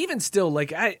 Yeah, but even still,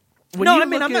 like I'm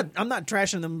not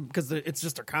trashing them because it's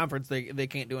just a conference. They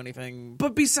can't do anything.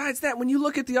 But besides that, when you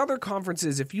look at the other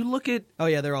conferences, if you look at Oh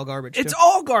yeah, they're all garbage. it's too.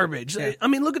 all garbage. Yeah. I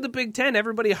mean, look at the Big Ten.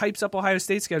 Everybody hypes up Ohio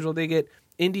State's schedule. They get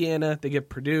Indiana, they get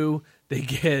Purdue, they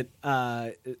get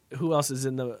who else is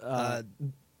in the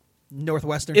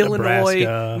Northwestern, Illinois,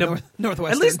 Nebraska.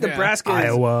 Northwestern. At least yeah. Nebraska,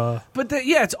 Iowa. But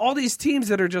it's all these teams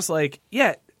that are just like,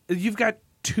 you've got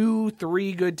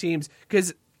 2-3 good teams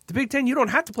because the Big Ten, you don't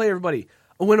have to play everybody.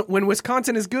 When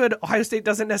Wisconsin is good, Ohio State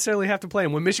doesn't necessarily have to play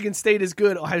them. When Michigan State is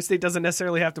good, Ohio State doesn't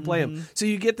necessarily have to play them. So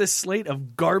you get this slate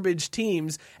of garbage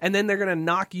teams, and then they're going to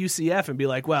knock UCF and be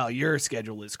like, well, your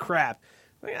schedule is crap.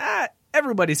 Like,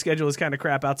 everybody's schedule is kind of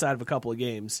crap outside of a couple of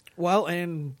games. Well,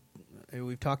 and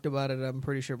we've talked about it, I'm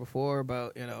pretty sure, before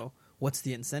about, what's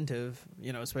the incentive,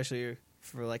 especially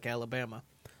for like Alabama.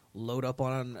 Load up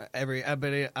on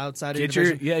everybody outside of your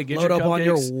division. Get Load your up on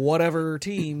your cupcakes. whatever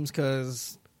teams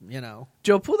because,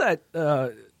 Joe, pull that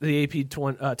the AP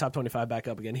top 25 back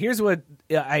up again. Here's what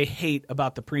I hate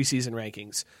about the preseason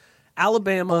rankings.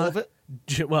 Alabama. All of it?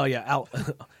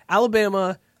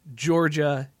 Alabama,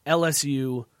 Georgia,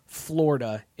 LSU,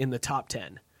 Florida in the top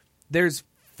 10. There's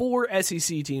 4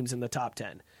 SEC teams in the top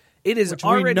 10. It is Which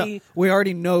already we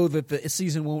already know that the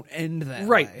season won't end that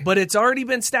right, way. but it's already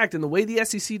been stacked. And the way the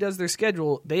SEC does their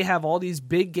schedule, they have all these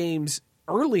big games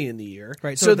early in the year,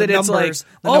 Right, so so that the it's numbers-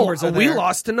 like, the numbers are we there.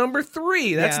 lost to number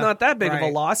 3. That's Yeah, not that big of a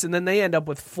right. loss. And then they end up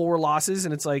with 4 losses,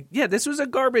 and it's like, this was a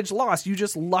garbage loss. You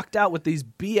just lucked out with these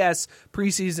BS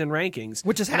preseason rankings,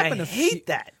 Which has And happened. I hate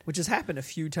that. Which has happened a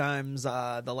few times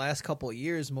the last couple of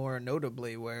years, more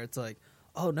notably, where it's like,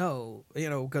 oh no,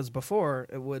 because before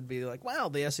it would be like, wow,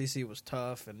 the SEC was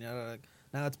tough, and now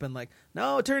it's been like,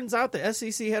 no, it turns out the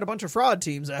SEC had a bunch of fraud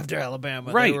teams after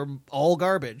Alabama. Right. They were all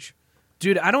garbage.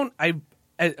 Dude, and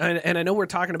I know we're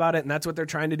talking about it, and that's what they're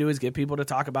trying to do is get people to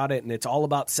talk about it, and it's all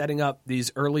about setting up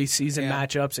these early season Yeah.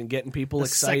 matchups and getting people The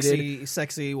excited.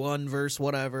 sexy one versus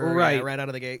whatever, Right. yeah, right out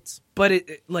of the gates. But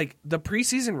like the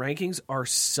preseason rankings are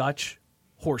such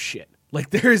horseshit. Like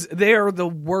they are the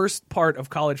worst part of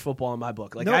college football in my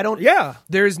book. Like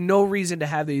there's no reason to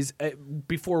have these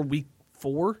before week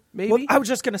 4, maybe. Well, I was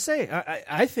just gonna say,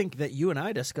 I think that you and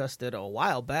I discussed it a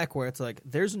while back, where it's like,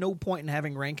 there's no point in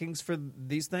having rankings for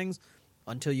these things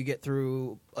until you get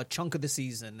through a chunk of the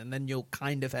season, and then you'll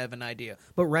kind of have an idea.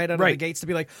 But right out of the Right. gates to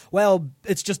be like, well,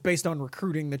 it's just based on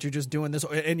recruiting that you're just doing this,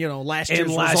 and last year's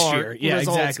year, yeah,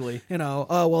 results, exactly.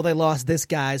 oh well, they lost this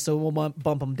guy, so we'll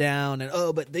bump them down, and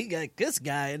but they got this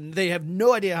guy, and they have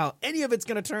no idea how any of it's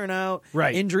going to turn out,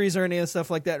 Right. Injuries or any of stuff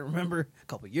like that. Remember a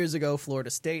couple of years ago, Florida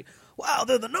State, wow,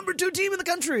 they're the number 2 team in the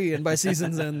country, and by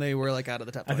season's end, they were like out of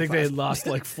the top 25. I think they had lost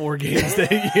like 4 games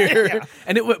that year,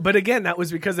 but again, that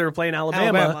was because they were playing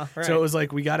Alabama, right. so it was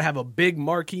like we got to have a big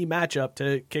marquee matchup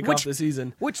to kick off the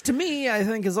season. Which to me, I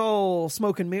think is all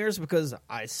smoke and mirrors, because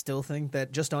I still think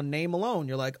that just on name alone,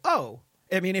 you're like, oh,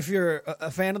 I mean, if you're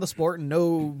a fan of the sport and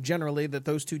know generally that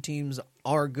those 2 teams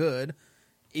are good,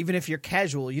 even if you're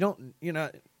casual, you're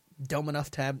not dumb enough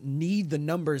to need the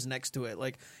numbers next to it.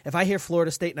 Like, if I hear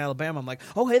Florida State and Alabama, I'm like,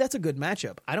 oh, hey, that's a good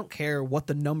matchup. I don't care what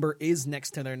the number is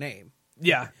next to their name.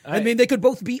 Yeah, I mean, they could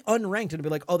both be unranked and be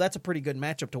like, oh, that's a pretty good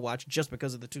matchup to watch just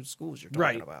because of the 2 schools you're talking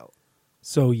Right. about.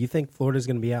 So you think Florida's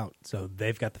going to be out? So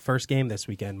they've got the first game this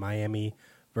weekend, Miami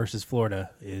versus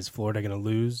Florida. Is Florida going to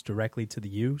lose directly to the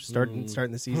U starting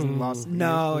the season? Lost?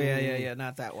 No, yeah,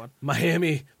 not that one.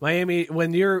 Miami.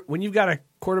 When you've got a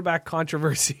quarterback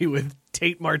controversy with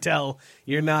Tate Martell,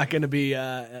 you're not going to be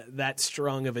that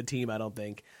strong of a team, I don't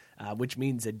think. Which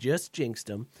means it just jinxed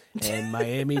them, and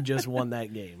Miami just won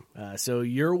that game. So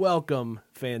you're welcome,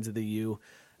 fans of the U.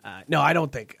 No, I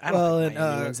don't think Miami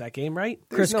wins that game, right?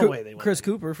 There's no way they win. Chris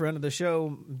Cooper, friend of the show,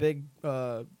 big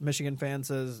Michigan fan,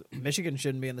 says Michigan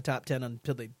shouldn't be in the top 10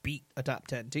 until they beat a top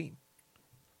 10 team.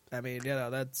 I mean,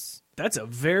 that's a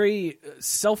very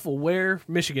self-aware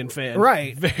Michigan fan,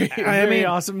 right. Very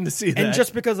awesome to see that. And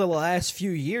just because of the last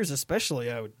few years, especially,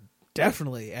 I would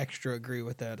definitely extra agree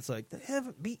with that. It's like they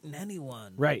haven't beaten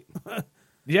anyone, right?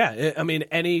 Yeah, I mean,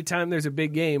 anytime there's a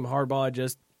big game, Harbaugh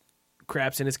just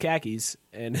craps in his khakis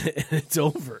and it's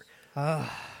over.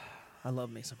 I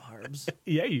love me some Harbs.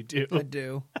 Yeah, you do. I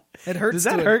do. It hurts. Does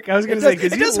that hurt? I was going to say,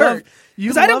 because it does hurt.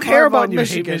 Because I don't care about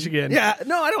Michigan. Yeah,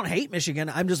 no, I don't hate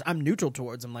Michigan. I'm neutral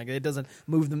towards them. Like, it doesn't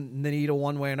move the needle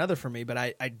one way or another for me. But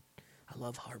I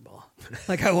love Harbaugh.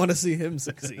 Like, I want to see him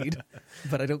succeed.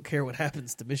 But I don't care what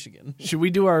happens to Michigan. Should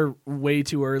we do our way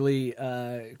too early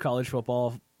college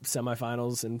football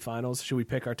semifinals and finals? Should we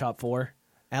pick our top 4?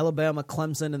 Alabama,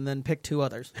 Clemson, and then pick 2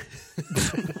 others.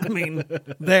 I mean,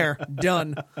 there,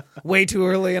 done. Way too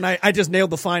early, and I just nailed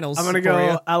the finals. I'm going to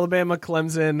go Alabama,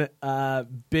 Clemson,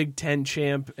 Big 10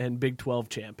 champ, and Big 12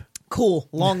 champ. Cool,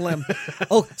 long limb.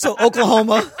 So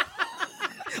Oklahoma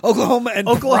and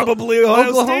probably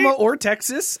Oklahoma State? or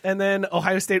Texas, and then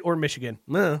Ohio State or Michigan.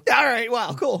 All right,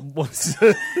 wow, cool.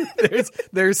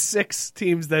 There's 6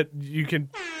 teams that you can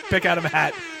pick out of a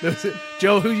hat.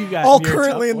 Joe, who you got? All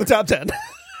currently in the top 10.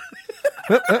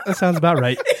 That sounds about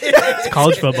right. It's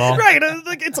college football. Right,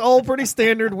 it's all pretty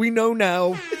standard. We know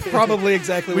now probably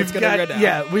exactly what's going to go down.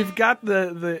 Yeah, we've got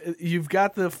you've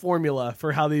got the formula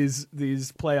for how these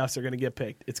playoffs are going to get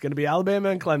picked. It's going to be Alabama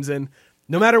and Clemson,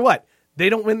 no matter what. They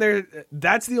don't win their.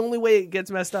 That's the only way it gets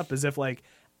messed up, is if like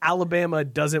Alabama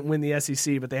doesn't win the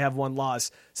SEC, but they have 1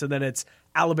 loss. So then it's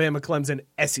Alabama, Clemson,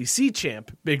 SEC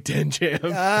champ, Big 10 champ.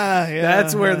 Yeah,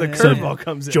 that's where the curveball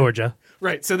comes in. Georgia.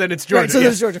 Right, so then it's Georgia. Right, so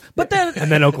there's Georgia. But then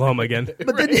And then Oklahoma again.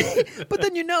 But then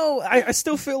I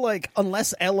still feel like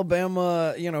unless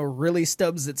Alabama, really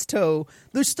stubs its toe,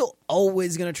 they're still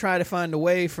always going to try to find a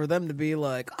way for them to be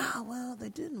like, well, they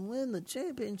didn't win the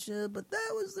championship, but that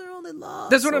was their only loss.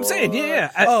 That's what I'm saying.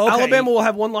 Yeah. Oh, okay. Alabama will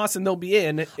have 1 loss and they'll be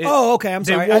in. Okay. I'm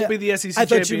sorry. They won't be the SEC champion. I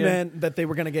thought you meant that they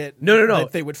were going to get. No.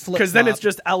 That they would flip. Because then it's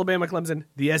just Alabama, Clemson,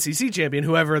 the SEC champion,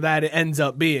 whoever that ends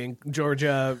up being.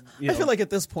 Georgia. I feel like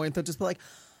at this point they'll just be like,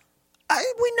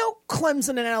 we know Clemson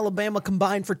and Alabama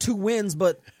combined for 2 wins,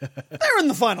 but they're in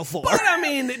the Final 4. But I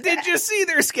mean, did you see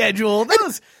their schedule?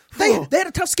 They had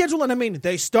a tough schedule, and I mean,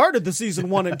 they started the season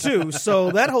 1 and 2,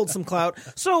 so that holds some clout.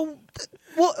 So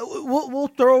we'll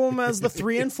throw them as the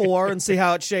 3 and 4 and see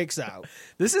how it shakes out.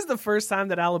 This is the first time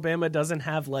that Alabama doesn't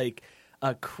have like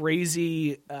a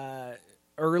crazy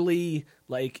early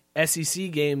like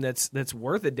SEC game that's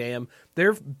worth a damn.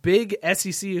 Their big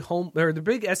SEC the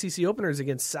big SEC openers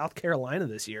against South Carolina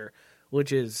this year,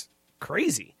 which is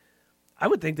crazy. I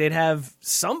would think they'd have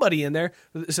somebody in there.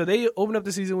 So they open up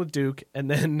the season with Duke, and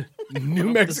then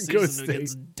New Mexico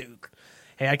State. Duke.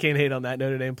 Hey, I can't hate on that.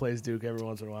 Notre Dame plays Duke every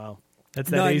once in a while. That's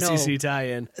that No, I ACC know.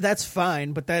 tie-in. That's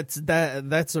fine, but that's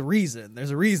a reason.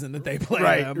 There's a reason that they play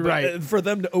Right, them. But right. For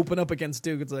them to open up against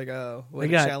Duke, it's like, oh, way They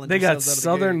to got challenge yourselves out of the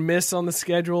Southern gate. Miss on the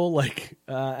schedule. Like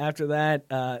after that,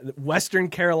 Western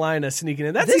Carolina sneaking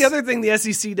in. That's This- the other thing the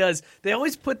SEC does. They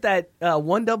always put that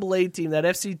 1AA team, that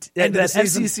End of the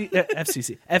season.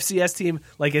 FCS team,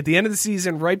 like at the end of the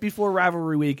season, right before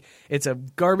rivalry week. It's a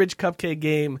garbage cupcake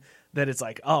game that it's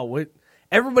like, oh, what?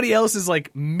 Everybody else is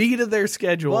like meat of their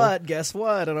schedule. But guess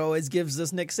what? It always gives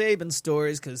us Nick Saban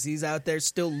stories because he's out there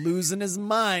still losing his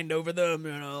mind over them.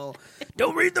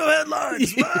 Don't read the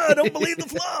headlines. Don't believe the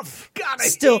fluff. God,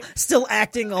 still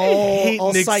acting I all hate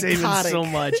Nick Saban psychotic so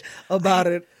much. about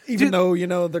it. Even Dude,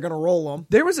 though they're going to roll them.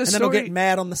 There was a and then story. they'll get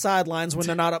mad on the sidelines when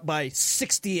they're not up by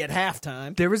 60 at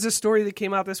halftime. There was a story that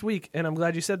came out this week, and I'm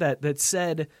glad you said that. That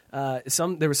said,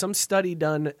 there was some study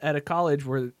done at a college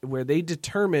where they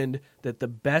determined that the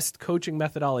best coaching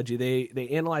methodology. They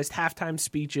analyzed halftime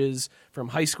speeches from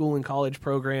high school and college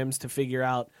programs to figure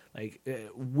out like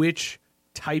which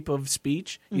type of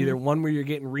speech, either one where you're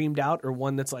getting reamed out or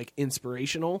one that's like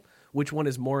inspirational. Which one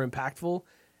is more impactful?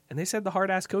 And they said the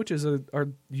hard-ass coaches are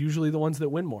usually the ones that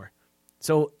win more.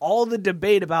 So all the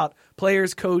debate about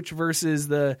players coach versus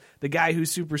the guy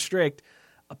who's super strict,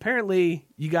 apparently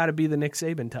you got to be the Nick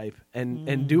Saban type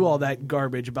and do all that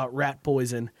garbage about rat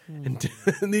poison. And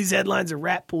these headlines are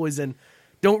rat poison.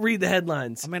 Don't read the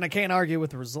headlines. I mean, I can't argue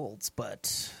with the results,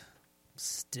 but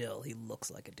still, he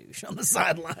looks like a douche on the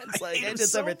sidelines. Like, hate him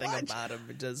just so everything much. about him.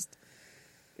 It just...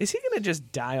 Is he going to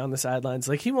just die on the sidelines?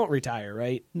 Like, he won't retire,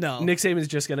 right? No. Nick Saban's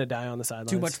just going to die on the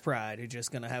sidelines. Too much pride. He's just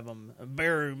going to have him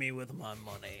bury me with my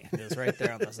money. Just right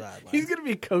there on the sideline. He's going to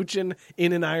be coaching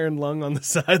in an iron lung on the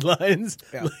sidelines.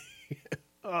 Yeah.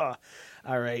 Oh.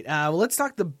 All right. Well, let's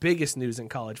talk the biggest news in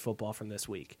college football from this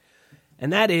week.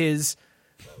 And that is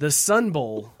the Sun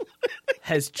Bowl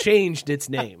has changed its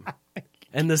name.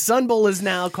 And the Sun Bowl is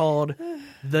now called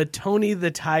the Tony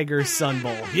the Tiger Sun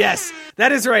Bowl. Yes,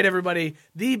 that is right, everybody.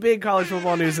 The big college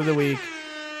football news of the week.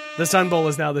 The Sun Bowl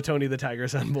is now the Tony the Tiger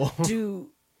Sun Bowl.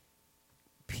 Do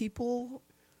people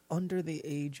under the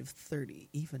age of 30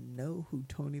 even know who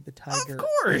Tony the Tiger Of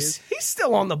course. is? He's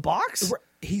still on the box.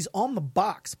 He's on the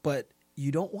box, but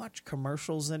you don't watch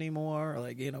commercials anymore.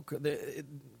 Like,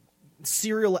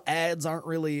 cereal ads aren't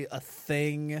really a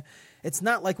thing. It's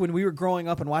not like when we were growing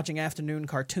up and watching afternoon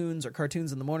cartoons or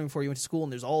cartoons in the morning before you went to school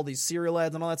and there's all these cereal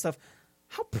ads and all that stuff.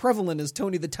 How prevalent is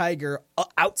Tony the Tiger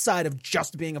outside of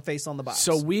just being a face on the box?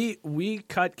 So we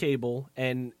cut cable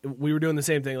and we were doing the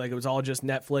same thing. Like it was all just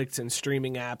Netflix and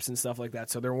streaming apps and stuff like that.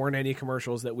 So there weren't any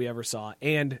commercials that we ever saw.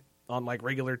 And on like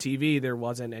regular TV, there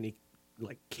wasn't any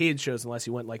like kids shows unless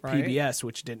you went like Right. PBS,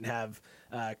 which didn't have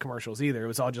commercials either. It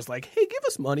was all just like, hey, give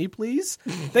us money, please.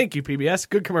 Thank you, PBS.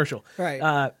 Good commercial.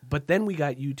 Right. But then we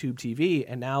got YouTube TV,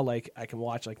 and now like I can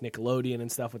watch like Nickelodeon and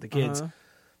stuff with the kids.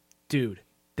 Dude,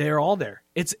 they're all there.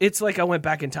 It's like I went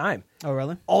back in time. Oh,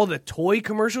 really? All the toy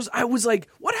commercials. I was like,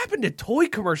 what happened to toy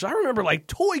commercials? I remember like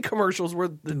toy commercials were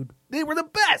they were the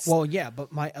best. Well, yeah,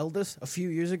 but my eldest, a few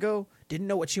years ago, didn't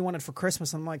know what she wanted for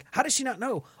Christmas. I'm like, how does she not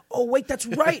know? Oh, wait, that's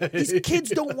right. These kids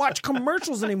don't watch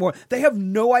commercials anymore. They have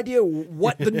no idea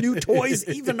what the new toys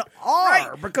even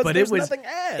are because but there's it was nothing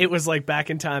ad. it was like back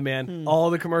in time, man. All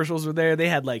the commercials were there. They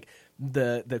had like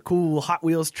the cool Hot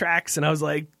Wheels tracks, and I was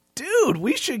like, dude,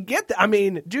 we should get that. I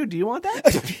mean, dude, do you want that?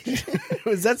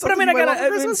 Was that But I something mean, you might want for I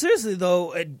mean, Christmas? seriously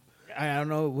though, I don't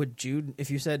know. Would Jude, if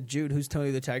you said Jude, who's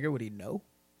Tony the Tiger, would he know?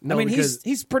 No, I mean, because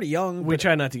he's pretty young. we But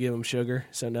try not to give him sugar,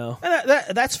 so no.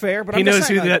 that's fair. But He I'm just knows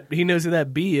saying, who like, that he knows who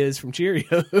that bee is from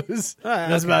Cheerios.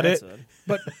 That's okay, about it. good.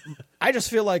 But I just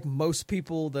feel like most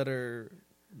people that are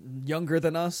younger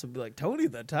than us would be like, Tony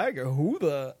the Tiger, who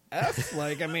the F?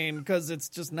 Like, I mean, because it's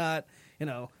just not,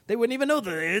 they wouldn't even know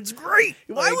that it's great.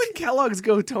 Why Like, would Kellogg's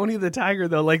go Tony the Tiger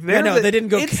though? Like I know, they didn't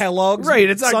go it's- Kellogg's right?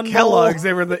 It's not Sun Bowl. Kellogg's.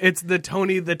 It's the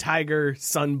Tony the Tiger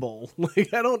Sun Bowl.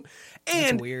 Like I don't.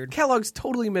 And weird. Kellogg's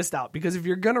totally missed out because if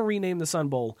you're gonna rename the Sun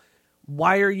Bowl,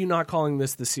 why are you not calling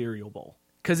this the Cereal Bowl?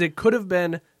 Because it could have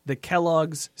been the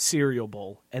Kellogg's Cereal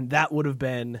Bowl, and that would have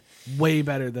been way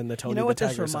better than the Tony You know the what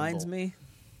Tiger this Sun reminds Bowl. me?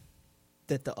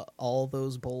 That all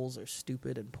those bowls are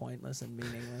stupid and pointless and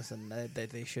meaningless and that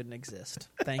they shouldn't exist.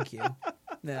 Thank you.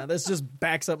 Yeah, this just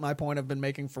backs up my point I've been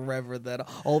making forever that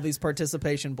all these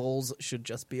participation bowls should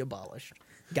just be abolished.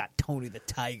 Got Tony the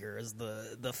Tiger as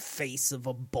the face of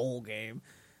a bowl game.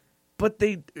 But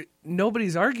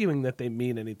nobody's arguing that they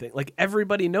mean anything. Like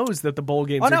everybody knows that the bowl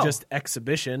games Oh, no. are just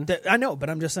exhibition. I know, but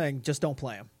I'm just saying, just don't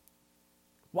play them.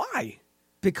 Why?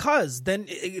 Because then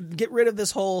get rid of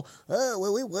this whole, oh,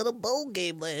 well, we won a bowl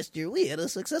game last year. We had a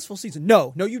successful season.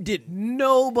 No, you didn't.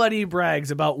 Nobody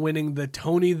brags about winning the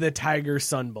Tony the Tiger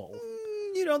Sun Bowl.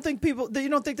 You don't think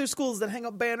there's schools that hang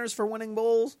up banners for winning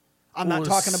bowls? I'm not Well,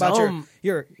 talking about some-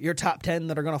 your top 10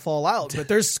 that are going to fall out, but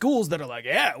there's schools that are like,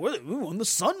 yeah, we won the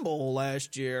Sun Bowl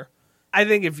last year. I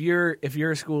think if you're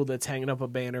a school that's hanging up a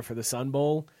banner for the Sun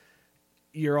Bowl,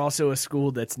 you're also a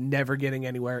school that's never getting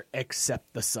anywhere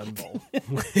except the Sun Bowl. I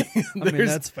mean,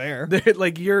 that's fair.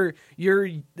 Like you're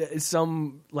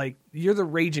some like you're the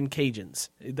Raging Cajuns.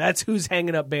 That's who's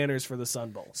hanging up banners for the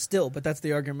Sun Bowl. Still, but that's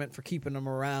the argument for keeping them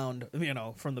around,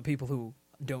 from the people who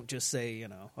don't just say,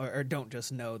 or don't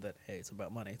just know that, hey, it's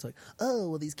about money. It's like, oh,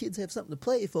 well, these kids have something to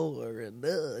play for, and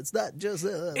it's not just...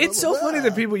 It's so funny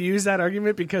that people use that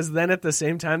argument, because then at the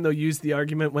same time they'll use the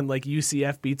argument when like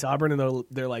UCF beats Auburn, and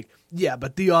they're like, yeah,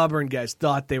 but the Auburn guys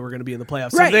thought they were going to be in the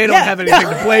playoffs, so Right, they don't have anything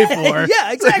to play for.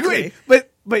 Yeah, exactly.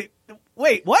 Like,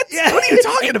 wait, what? Yeah. What are you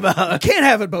talking about? Can't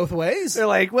have it both ways. They're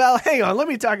like, well, hang on, let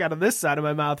me talk out of this side of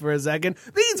my mouth for a second.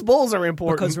 These bowls are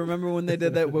important. Because remember when they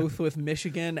did that both with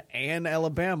Michigan and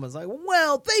Alabama? It's like,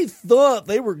 well, they thought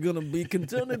they were going to be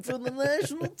contending for the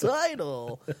national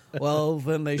title. Well,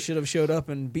 then they should have showed up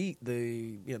and beat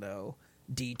the,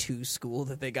 D2 school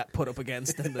that they got put up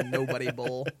against in the Nobody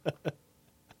Bowl.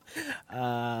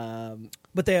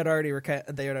 But they had already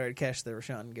cashed their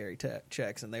Rashawn Gary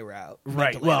checks, and they were out.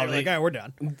 Right. Mentally, Well, they were like, all right, we're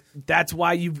done. That's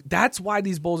why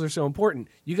these bowls are so important.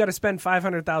 You got to spend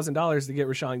 $500,000 to get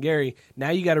Rashawn Gary.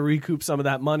 Now you got to recoup some of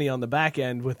that money on the back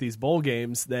end with these bowl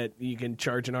games that you can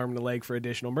charge an arm and a leg for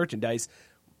additional merchandise.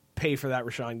 Pay for that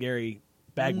Rashawn Gary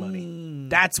bag money.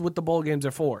 That's what the bowl games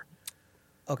are for.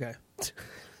 Okay.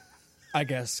 I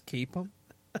guess keep them.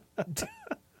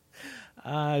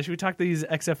 Should we talk these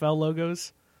XFL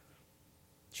logos?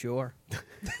 Sure.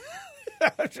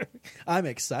 I'm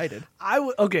excited.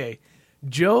 Okay.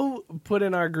 Joe put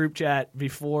in our group chat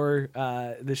before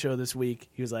the show this week.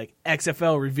 He was like,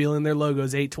 XFL revealing their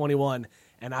logos 8/21.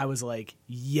 And I was like,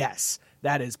 yes,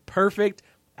 that is perfect.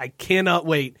 I cannot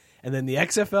wait. And then the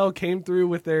XFL came through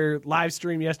with their live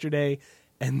stream yesterday,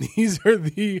 and these are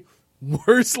the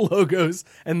worst logos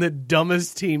and the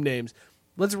dumbest team names.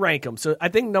 Let's rank them. So I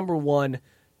think number one,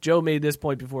 Joe made this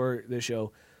point before the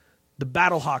show, the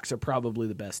Battlehawks are probably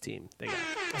the best team they got.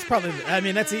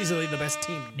 That's easily the best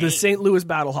team name. The St. Louis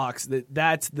Battlehawks,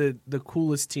 that's the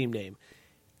coolest team name.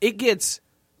 It gets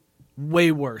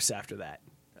way worse after that.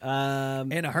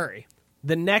 In a hurry.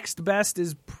 The next best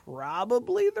is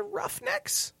probably the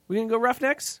Roughnecks. We can go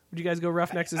Roughnecks? Would you guys go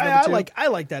Roughnecks as number two? I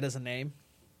like that as a name.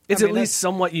 It's at least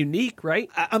somewhat unique,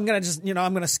 right? I'm gonna just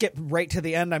I'm gonna skip right to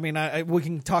the end. I mean, we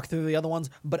can talk through the other ones,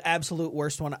 but absolute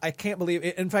worst one. I can't believe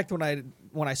it. In fact, when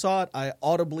I saw it, I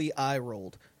audibly eye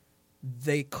rolled.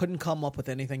 They couldn't come up with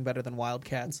anything better than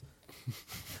Wildcats.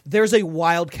 There's a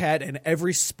Wildcat in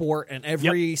every sport and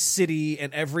every city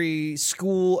and every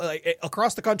school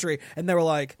across the country, and they were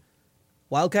like,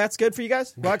 Wildcats good for you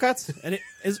guys? Wildcats? And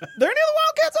is there any other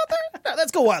Wildcats out there? No,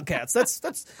 let's go Wildcats.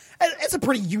 That's a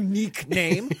pretty unique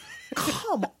name.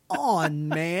 Come on,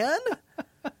 man.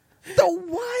 The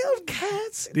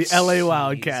Wildcats. The LA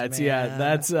Wildcats, man. yeah.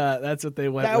 That's what they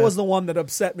went with. That was the one that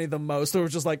upset me the most. It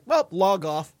was just like, well, log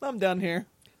off. I'm done here.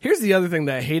 Here's the other thing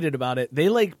that I hated about it.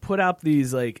 They put out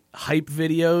these hype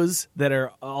videos that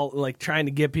are all trying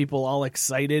to get people all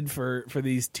excited for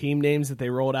these team names that they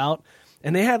rolled out.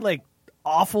 And they had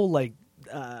awful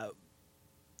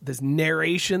this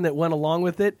narration that went along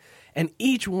with it, and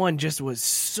each one just was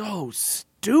so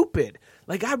stupid.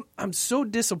 I'm so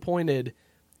disappointed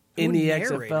in the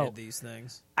XFL. These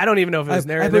things. I don't even know if it was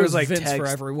narrated. There was Vince text for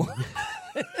everyone.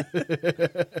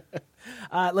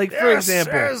 For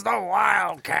example, is the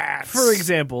Wildcats. For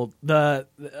example,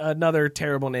 another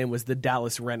terrible name was the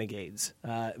Dallas Renegades.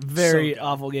 Very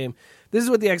awful game. This is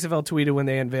what the XFL tweeted when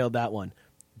they unveiled that one.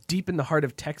 Deep in the heart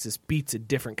of Texas beats a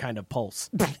different kind of pulse.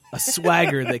 A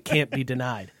swagger that can't be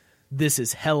denied. This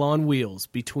is hell on wheels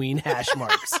between hash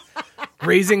marks.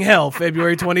 Raising hell,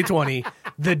 February 2020,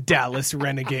 the Dallas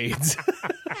Renegades.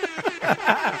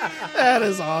 That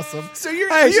is awesome. So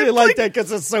I actually like that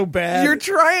because it's so bad. You're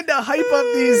trying to hype up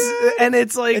these, and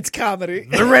it's like it's comedy.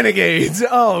 The Renegades.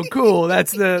 Oh, cool.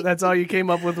 That's all you came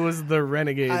up with was the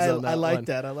Renegades. I like one.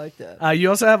 that. I like that. You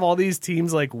also have all these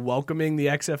teams welcoming the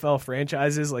XFL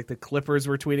franchises. Like the Clippers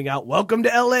were tweeting out, "Welcome to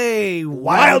LA,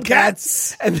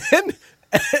 Wildcats," and then.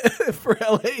 For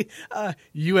LA,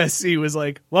 USC was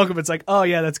like, welcome. It's like, oh,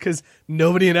 yeah, that's because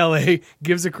nobody in LA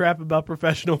gives a crap about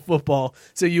professional football.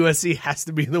 So USC has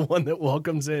to be the one that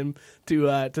welcomes him to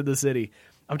the city.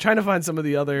 I'm trying to find some of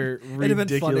the other ridiculous. It'd have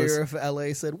been funnier if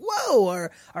LA said, "Whoa,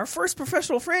 our first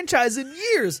professional franchise in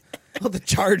years." Well, the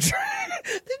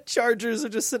Chargers are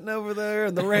just sitting over there,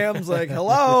 and the Rams like,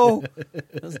 "Hello,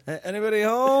 is anybody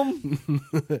home?"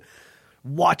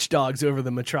 Watchdogs over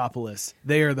the metropolis.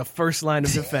 They are the first line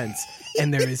of defense,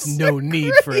 and there is no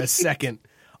need for a second.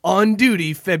 On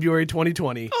duty, February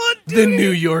 2020. The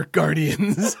New York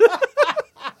Guardians.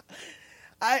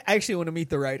 I actually want to meet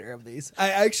the writer of these.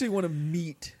 I actually want to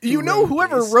meet.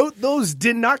 Whoever wrote those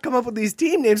did not come up with these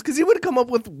team names because he would have come up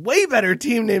with way better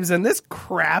team names than this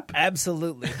crap.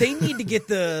 Absolutely, they need to get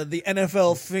the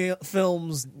NFL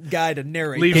films guy to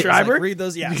narrate. Lee Schreiber? Read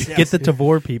those. Yes. Get the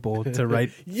Tavor people to write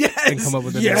and come up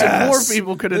with a name. Tavor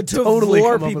people could have totally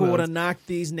come up with people would those. have knocked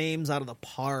these names out of the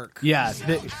park. Yeah,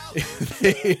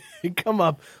 they come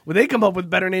up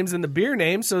with better names than the beer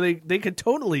name, so they could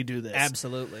totally do this.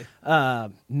 Absolutely.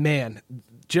 Man,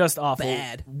 just awful.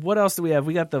 Bad. What else do we have?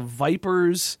 We got the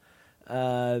Vipers.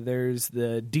 There's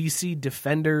the DC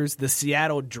Defenders, the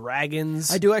Seattle Dragons.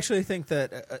 I do actually think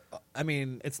that, I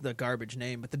mean, it's the garbage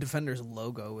name, but the Defenders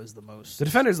logo is the most The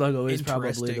Defenders logo is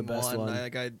probably the interesting best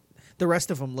one. The rest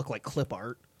of them look like clip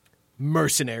art.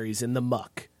 Mercenaries in the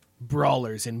muck,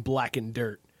 brawlers in black and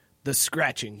dirt, the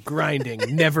scratching, grinding,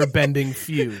 never-bending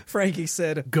few. Frankie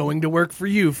said, Going to work for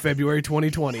you, February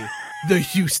 2020. The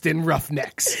Houston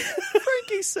Roughnecks.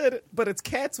 Frankie said, but it's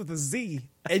cats with a Z.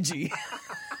 Edgy.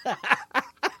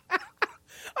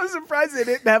 I'm surprised they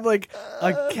didn't have like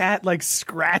a cat like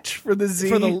scratch for the Z.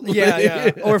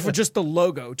 Yeah. Or for just the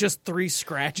logo, just 3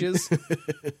 scratches.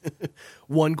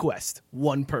 One quest,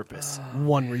 one purpose,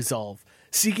 one resolve.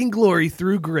 Seeking glory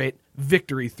through grit,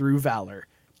 victory through valor.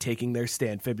 Taking their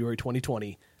stand February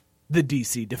 2020. The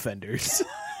DC Defenders.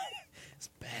 It's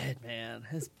bad, man.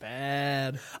 It's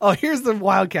bad. Oh, here's the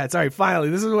Wildcats. All right, finally.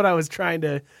 This is what I was trying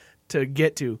to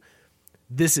get to.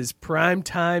 This is prime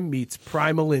time meets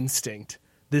primal instinct.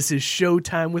 This is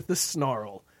showtime with the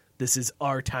snarl. This is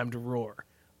our time to roar.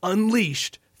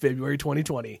 Unleashed, February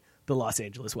 2020, the Los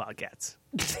Angeles Wildcats.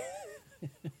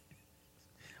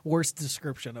 Worst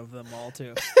description of them all,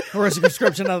 too. Worst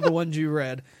description out of the ones you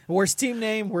read. Worst team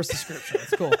name, worst description.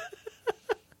 It's cool.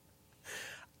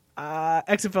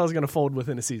 XFL is going to fold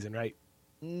within a season, right?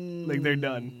 Like they're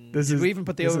done. Did we even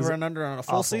put the over and under on a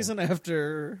full awful. season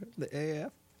after the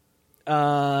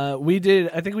AAF? We did.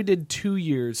 I think we did 2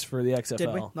 years for the XFL. Did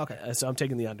we? Okay. So I'm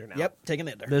taking the under now. Yep, taking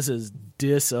the under. This is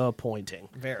disappointing.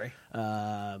 Very.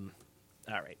 All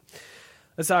right.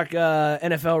 Let's talk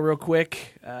NFL real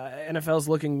quick. NFL's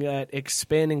looking at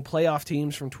expanding playoff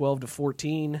teams from 12 to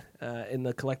 14 in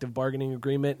the collective bargaining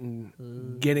agreement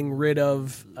and getting rid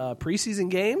of a preseason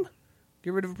game.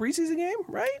 Get rid of a preseason game,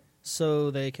 right?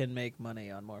 So they can make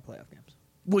money on more playoff games.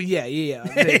 Well, yeah.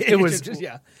 It was just,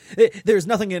 yeah. There's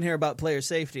nothing in here about player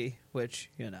safety, which,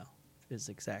 is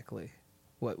exactly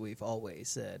what we've always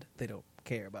said. They don't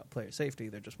care about player safety.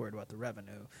 They're just worried about the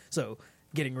revenue. So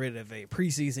getting rid of a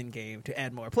preseason game to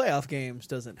add more playoff games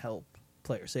doesn't help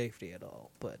player safety at all.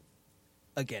 But,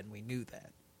 again, we knew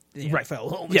that. The right.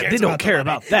 NFL only Yeah, cares they don't about the care money.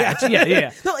 about that. Yeah.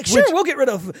 They're like, sure, we'll get rid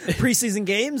of preseason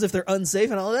games if they're unsafe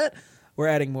and all that. We're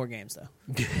adding more games, though.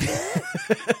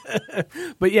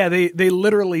 But yeah, they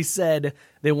literally said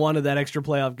they wanted that extra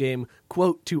playoff game,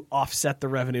 quote, to offset the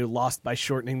revenue lost by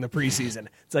shortening the preseason.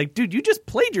 It's like, dude, you just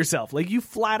played yourself. Like, you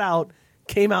flat out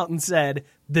came out and said,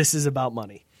 this is about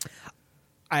money.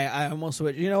 I almost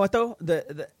would. You know what, though?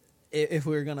 If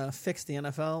we were going to fix the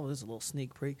NFL, this is a little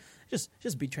sneak peek,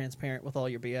 just be transparent with all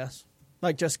your BS.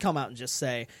 Like, just come out and just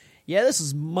say, yeah, this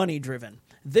is money-driven.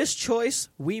 This choice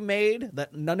we made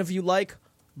that none of you like,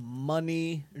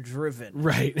 money-driven.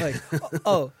 Right. Like,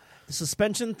 the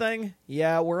suspension thing,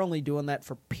 yeah, we're only doing that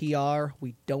for PR.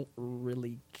 We don't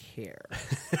really care.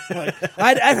 Like,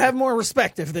 I'd have more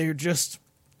respect if they just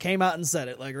came out and said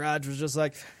it. Like, Raj was just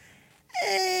like,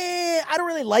 I don't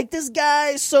really like this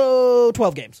guy, so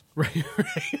 12 games. Right.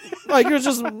 Like, you're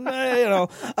just,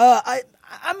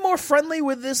 I'm more friendly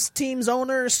with this team's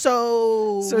owner,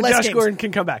 so less Josh games. Gordon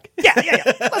can come back. Yeah.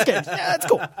 Less games. Yeah, that's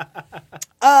cool.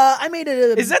 I made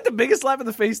it. Is that the biggest slap in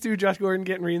the face, too, Josh Gordon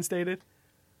getting reinstated?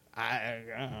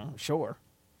 Sure.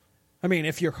 I mean,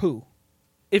 if you're who?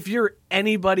 If you're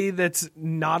anybody that's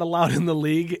not allowed in the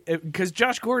league, because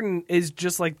Josh Gordon is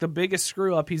just like the biggest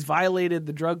screw up. He's violated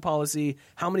the drug policy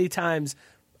how many times?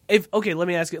 Let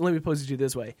me pose it to you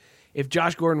this way. If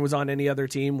Josh Gordon was on any other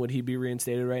team, would he be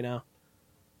reinstated right now?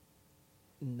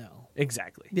 No.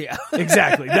 Exactly. Yeah.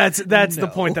 Exactly. That's No. the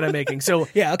point that I'm making. So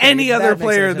Yeah, okay, any that other makes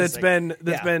player sense.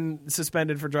 that's been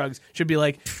suspended for drugs should be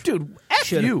like, dude,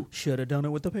 F you. Should have done it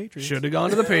with the Patriots. Should have gone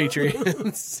to the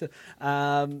Patriots.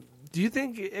 Do you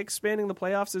think expanding the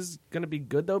playoffs is going to be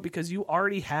good though? Because you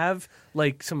already have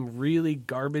like some really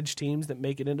garbage teams that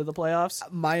make it into the playoffs.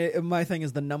 My thing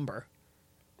is the number.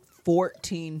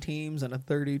 14 teams in a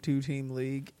 32-team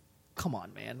league. Come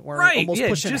on, man. We're almost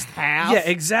pushing half. Yeah,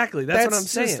 exactly. That's what I'm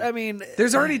saying. Just, I mean,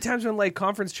 there's already times when like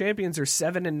conference champions are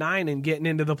 7-9 and getting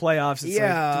into the playoffs. It's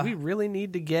like, do we really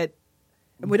need to get?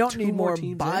 And we don't need more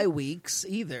teams bye weeks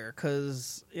either,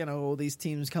 because these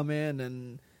teams come in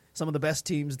and some of the best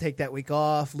teams take that week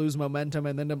off, lose momentum,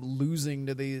 and end up losing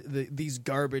to these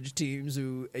garbage teams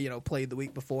who played the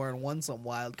week before and won some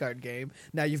wild card game.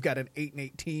 Now you've got an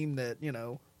 8-8 team that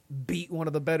beat one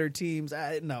of the better teams.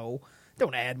 No,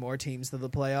 don't add more teams to the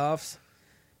playoffs.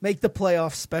 Make the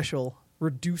playoffs special.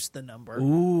 Reduce the number.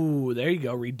 Ooh, there you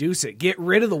go. Reduce it. Get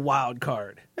rid of the wild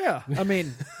card. Yeah, I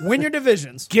mean, win your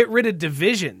divisions. Get rid of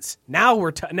divisions. Now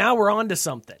we're on to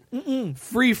something.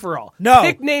 Free for all. No.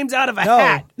 Pick names out of a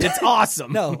hat. It's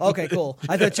awesome. No, okay, cool.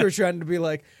 I thought you were trying to be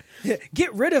like,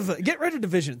 get rid of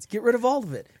divisions. Get rid of all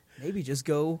of it. Maybe just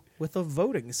go with a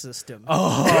voting system.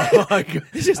 Oh, I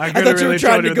thought you were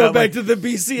trying to go back to the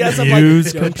BCS. I'm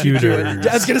Use like, computers.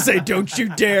 I was going to say, don't you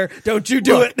dare. Don't you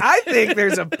do it. I think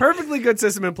there's a perfectly good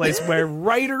system in place where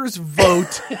writers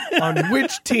vote on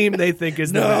which team they think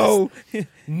is the best.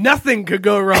 Nothing could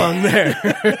go wrong there.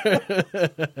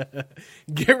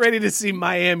 Get ready to see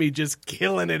Miami just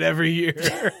killing it every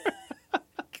year.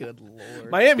 Good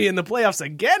Lord. Miami in the playoffs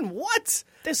again? What?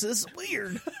 This is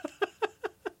weird.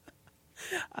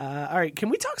 All right, can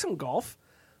we talk some golf?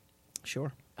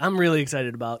 Sure. I'm really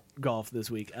excited about golf this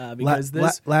week because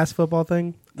this last football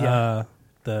thing. Yeah.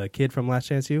 The kid from Last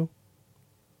Chance U.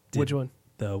 Which one?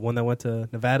 The one that went to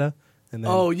Nevada. And then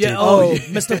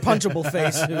Mr. Punchable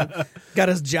Face who got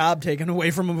his job taken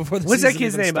away from him before the What's season that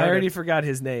kid's even name? started. I already forgot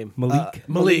his name. Malik.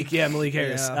 Malik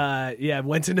Harris.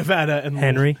 Went to Nevada and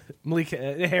Henry. Malik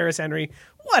Harris Henry.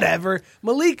 Whatever.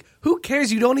 Malik, who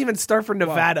cares? You don't even start for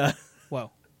Nevada.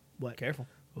 Whoa. What? Careful.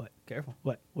 What? Careful.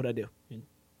 What? What'd I do?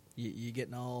 You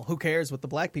getting all, who cares with the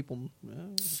black people?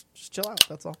 Just chill out.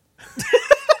 That's all.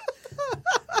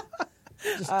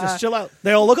 Just chill out.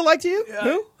 They all look alike to you?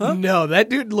 Who? Huh? No, that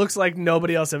dude looks like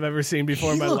nobody else I've ever seen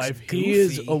before in my looks life. goofy. He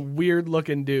is a weird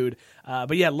looking dude.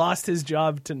 But yeah, lost his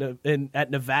job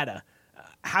at Nevada.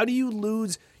 How do you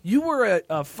lose? You were a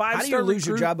 5-star How do you lose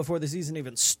your recruit? job before the season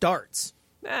even starts?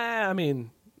 I mean,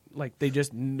 like they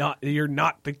just you're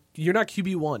not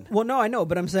QB1. Well, no, I know,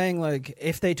 but I'm saying like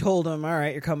if they told him, all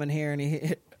right, you're coming here,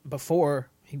 and before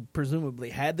he presumably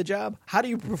had the job, how do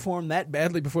you perform that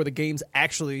badly before the games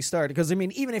actually start? Because I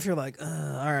mean, even if you're like, all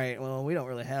right, well, we don't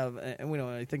really have, and we don't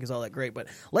really think he's all that great, but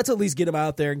let's at least get him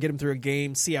out there and get him through a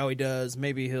game, see how he does.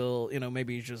 Maybe he'll,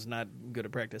 maybe he's just not good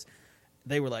at practice.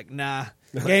 They were like, nah,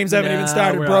 games haven't even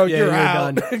started, bro. You're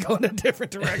out. Going a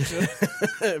different direction.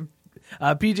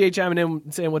 PJ chiming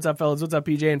in saying, what's up, fellas? What's up,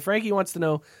 PJ? And Frankie wants to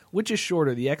know, which is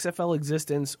shorter, the XFL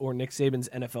existence or Nick Saban's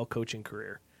NFL coaching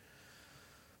career?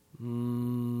 Would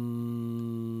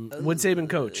Saban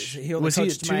coach? He only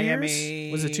coached 2 Miami.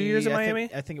 years? Was it 2 years in Miami?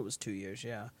 I think it was 2 years,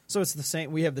 yeah. So it's the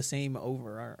same. We have the same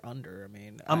over or under. I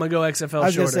mean, I'm going to go XFL I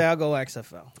was going shorter. to say I'll go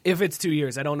XFL. If it's 2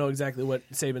 years. I don't know exactly what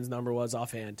Saban's number was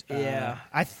offhand. Yeah.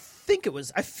 I think it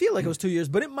was, I feel like it was 2 years,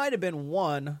 but it might have been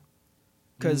one.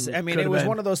 Because, I mean, it was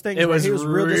one of those things where he was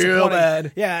real disappointing.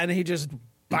 Bad. Yeah, and he just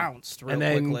bounced real and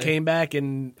then quickly. came back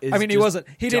and is I mean,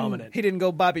 he dominant. didn't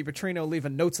go Bobby Petrino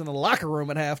leaving notes in the locker room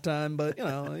at halftime, but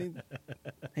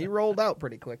he rolled out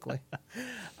pretty quickly.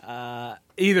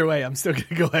 Either way, I'm still going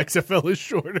to go XFL is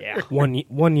shorter. Yeah.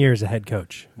 1 year as a head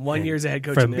coach. 1 year as a head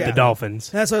coach from in the the NFL. Dolphins.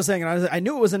 That's what I was saying. I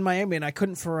knew it was in Miami, and I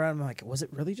couldn't for. I'm like, was it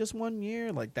really just 1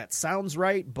 year? Like that sounds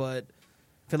right, but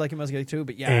I feel like he must get 2.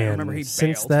 But yeah, And I remember he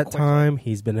since bailed that quickly. time,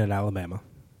 he's been in Alabama.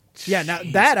 Yeah, now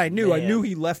that I knew. I man. knew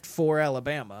he left for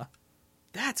Alabama.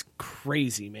 That's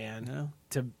crazy, man.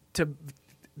 To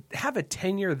have a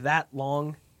tenure that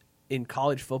long in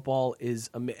college football is,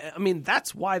 I mean,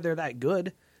 that's why they're that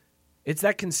good. It's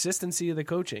that consistency of the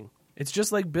coaching. It's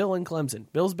just like Bill and Clemson.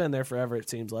 Bill's been there forever, it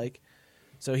seems like.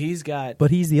 So he's got...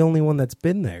 But he's the only one that's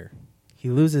been there. He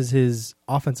loses his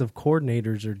offensive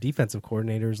coordinators or defensive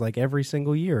coordinators like every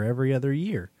single year, every other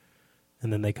year.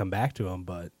 And then they come back to him,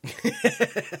 but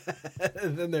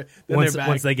then they're once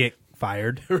back. they get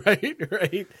fired.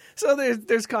 Right. So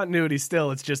there's continuity still.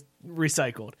 It's just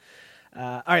recycled.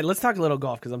 All right, let's talk a little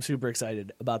golf because I'm super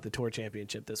excited about the Tour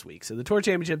Championship this week. So the Tour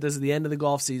Championship, this is the end of the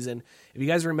golf season. If you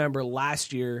guys remember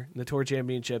last year, the Tour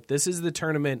Championship, this is the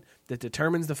tournament that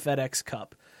determines the FedEx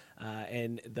Cup.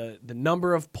 And the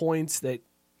number of points that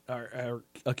are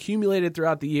accumulated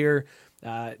throughout the year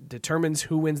determines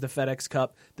who wins the FedEx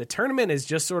Cup. The tournament is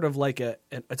just sort of like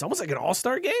it's almost like an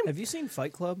all-star game. Have you seen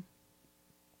Fight Club?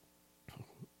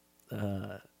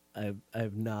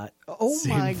 I've not. Oh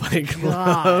seen my Fight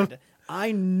Club. God!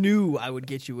 I knew I would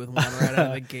get you with one right out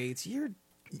of the gates. You're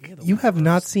the You have worst.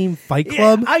 not seen Fight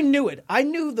Club? Yeah, I knew it. I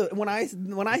knew when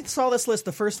I saw this list,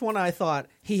 the first one I thought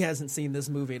he hasn't seen this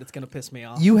movie and it's going to piss me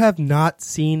off. You have not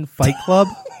seen Fight Club?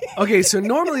 Okay, so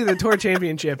normally the tour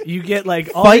championship, you get like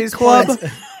all Fight these Club? points.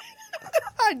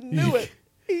 I knew it.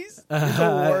 You're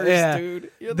the worst, Yeah.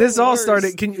 dude. You're This the all worst.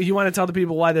 started. Can you want to tell the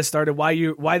people why this started?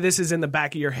 Why this is in the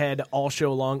back of your head all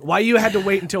show long? Why you had to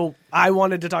wait until I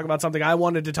wanted to talk about something I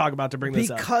wanted to talk about to bring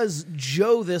this up? Because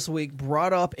Joe this week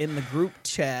brought up in the group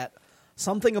chat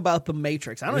something about the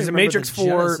Matrix. I don't There's a even remember Matrix the 4.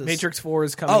 genesis. Matrix 4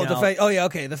 is coming Oh, out.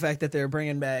 the fact that they're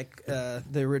bringing back the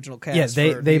original cast.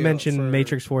 Yeah, they for mentioned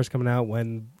Matrix 4 is coming out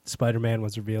when Spider-Man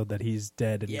was revealed that he's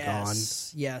dead and gone.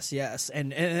 Yes,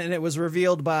 and it was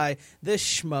revealed by this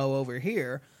schmo over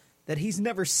here that he's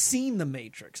never seen the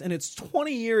Matrix, and its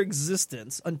 20-year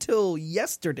existence until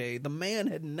yesterday. The man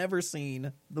had never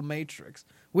seen the Matrix,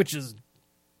 which is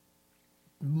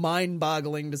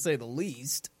mind-boggling to say the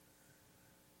least.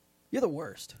 You're the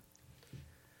worst.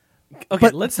 Okay,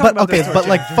 let's talk about this. but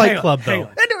like Fight Hang on, Club hang though.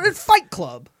 on. And Fight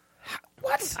Club.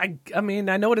 What? I mean,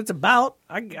 I know what it's about.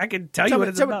 I can tell you what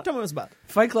it's about. Tell me what it's about.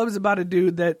 Fight Club is about a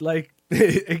dude that like.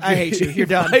 I hate you. You're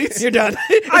done. fights. You're done. I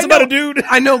It's about know- a dude.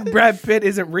 I know Brad Pitt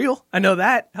isn't real. I know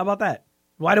that. How about that?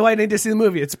 Why do I need to see the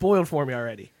movie? It's spoiled for me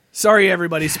already. Sorry,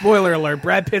 everybody. Spoiler alert.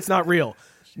 Brad Pitt's not real.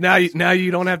 Now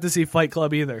you don't have to see Fight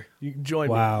Club either. You can join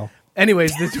me. Wow.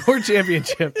 Anyways, the Tour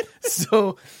Championship.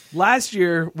 So last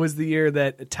year was the year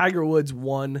that Tiger Woods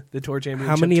won the Tour Championship.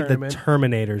 How many tournament. of the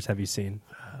Terminators have you seen?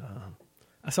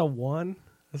 I saw one.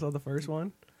 I saw the first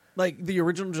one. Like the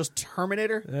original, just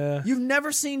Terminator. Yeah. You've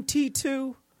never seen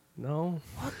T2. No.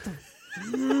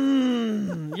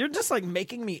 You're just like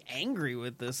making me angry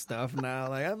with this stuff now.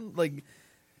 Like I'm like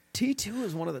T2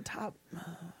 is one of the top.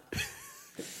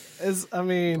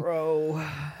 Bro,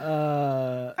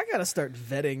 I gotta start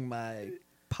vetting my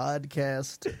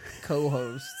podcast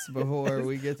co-hosts before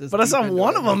we get this. But I deep saw into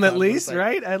one it. of them at It's least, like-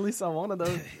 right? I at least saw one of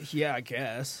those. Yeah, I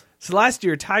guess. So last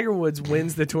year, Tiger Woods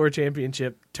wins the Tour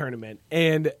Championship tournament,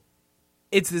 and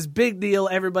it's this big deal.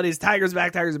 Everybody's Tiger's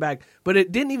back, but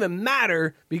it didn't even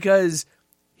matter because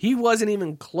he wasn't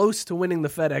even close to winning the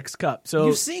FedEx Cup. So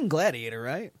You've seen Gladiator,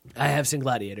 right? I have seen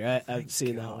Gladiator. I've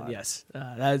seen that one. Yes,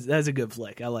 that's a good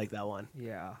flick. I like that one.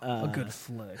 Yeah, a good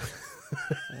flick.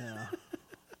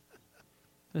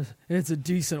 Yeah, it's a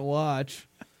decent watch.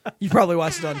 You probably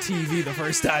watched it on TV the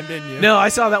first time, didn't you? No, I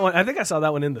saw that one. I think I saw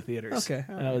that one in the theaters. Okay,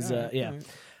 all that right, was all right, yeah.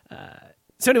 all right.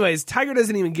 So, anyways, Tiger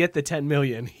doesn't even get the $10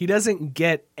 million. He doesn't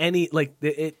get any like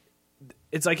it.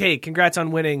 It's like, hey, congrats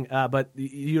on winning, but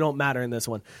you don't matter in this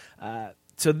one.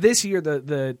 So this year,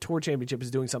 the Tour Championship is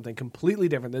doing something completely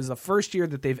different. This is the first year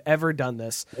that they've ever done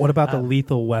this. What about the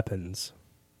Lethal Weapons?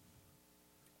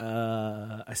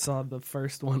 I saw the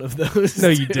first one of those. No,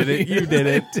 you didn't. You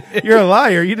didn't. You're a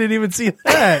liar. You didn't even see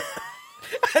that.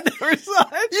 I never saw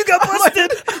it. You got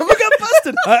busted. You got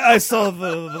busted. I saw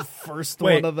the first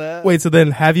one of that. Wait, so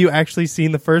then have you actually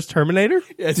seen the first Terminator?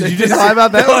 Yes, Did I you just did lie see-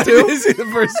 about that No, one I too? did see the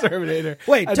first Terminator.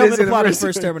 Wait, I tell did me see the plot of the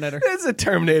first Terminator. It's a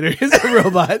Terminator. It's a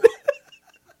robot.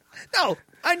 No,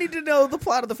 I need to know the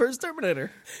plot of the first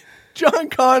Terminator. John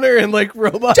Connor and like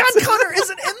robots. John Connor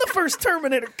isn't in the first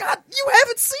Terminator. God, you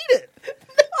haven't seen it.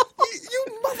 No, you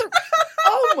mother.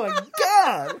 Oh my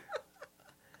God.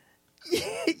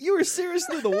 You were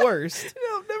seriously the worst.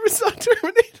 No, I've never saw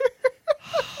Terminator.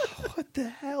 What the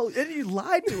hell? And you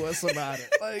lied to us about it.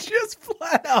 Like, Just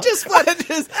flat out.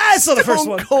 I saw the first Stone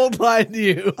one. Cold lied to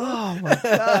you. Oh my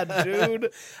God,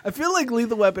 dude. I feel like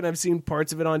Lethal Weapon. I've seen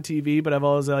parts of it on TV, but I've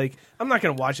always like, I'm not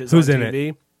going to watch this Who's on in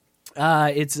TV.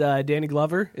 It's Danny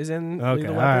Glover is in Okay, Lethal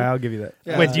all Weapon. right, I'll give you that.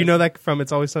 Yeah. Wait, do you know that from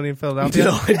It's Always Sunny in Philadelphia?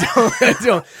 No, I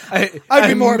don't. I'd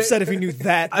be more may- upset if you knew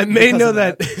that. I may because know of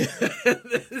that.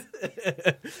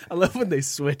 I love when they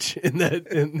switch when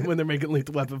they're making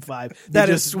Lethal Weapon 5. They That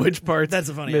just is- switch parts. that's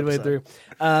a funny midway episode.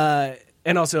 through.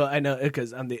 And also, I know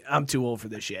because I'm too old for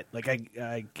this shit. Like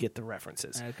I get the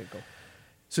references. Okay, cool.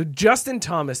 So Justin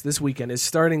Thomas this weekend is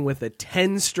starting with a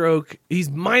 10-stroke. He's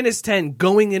minus 10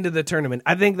 going into the tournament.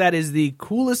 I think that is the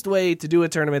coolest way to do a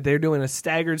tournament. They're doing a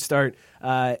staggered start.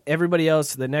 Everybody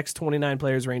else, the next 29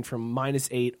 players range from minus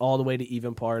 8 all the way to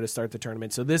even par to start the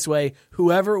tournament. So this way,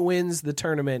 whoever wins the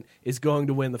tournament is going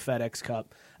to win the FedEx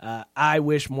Cup. I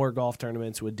wish more golf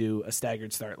tournaments would do a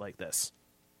staggered start like this.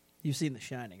 You've seen The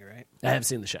Shining, right? I have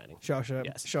seen The Shining. Shawshank.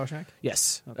 Yes. Shawshank.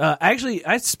 Yes. Actually,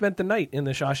 I spent the night in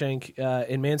the Shawshank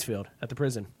in Mansfield at the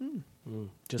prison.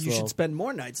 Just You a should little- spend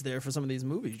more nights there for some of these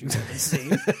movies you haven't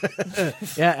seen.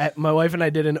 Yeah, my wife and I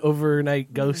did an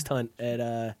overnight ghost hunt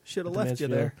at Should have the left you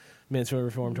there. Mansfield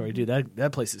Reformatory. Dude,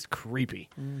 that place is creepy.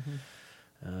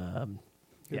 Good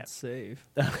Yeah. save.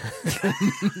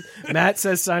 Matt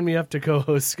says, "Sign me up to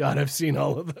co-host Scott." I've seen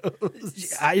all of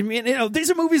those. I mean,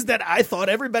 these are movies that I thought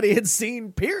everybody had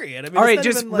seen, period. I mean, All it's right, not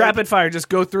just even like- rapid fire. Just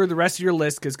go through the rest of your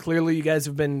list because clearly you guys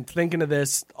have been thinking of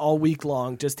this all week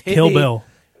long. Just hit Kill me. Bill.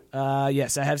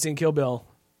 Yes, I have seen Kill Bill.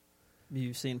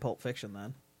 You've seen Pulp Fiction,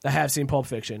 then? I have seen Pulp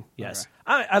Fiction. Yes,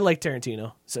 I like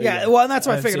Tarantino. So Yeah, well, and that's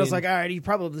what I I've figured. I was seen- like, all right, you've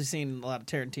probably seen a lot of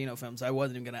Tarantino films. I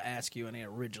wasn't even going to ask you any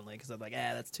originally because I'm like,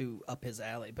 that's too up his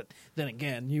alley. But then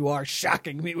again, you are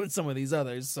shocking me with some of these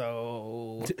others.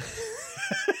 So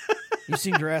you've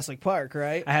seen Jurassic Park,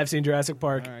 right? I have seen Jurassic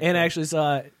Park, All right, and I cool. actually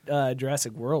saw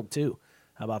Jurassic World too.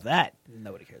 How about that?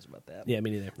 Nobody cares about that. Yeah,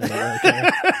 me neither. I don't really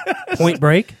care. Point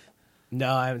Break.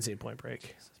 No, I haven't seen Point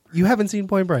Break. You haven't seen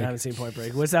Point Break. I haven't seen Point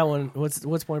Break. What's that one? What's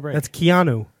Point Break? That's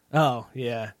Keanu oh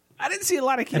yeah. I didn't see a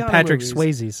lot of Keanu and Patrick movies.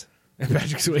 Swayze's. And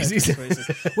Patrick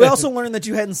Swayze. We also learned that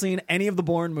you hadn't seen any of the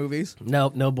Bourne movies.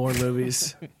 Nope, no Bourne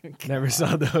movies. Never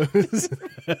saw those.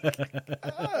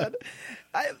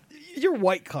 Your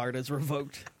white card is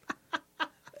revoked.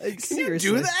 Like, Can you seriously.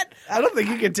 do that? I don't think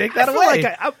you can take that I feel away.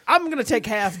 like I'm going to take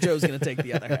half. Joe's going to take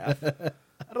the other half.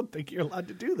 I don't think you're allowed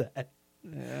to do that.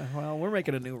 Yeah, well, we're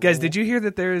making a new Guys, rule. did you hear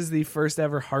that there is the first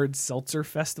ever hard seltzer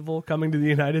festival coming to the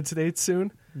United States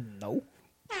soon? No.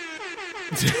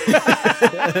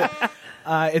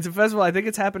 It's a festival. I think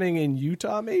it's happening in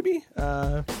Utah, maybe.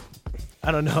 I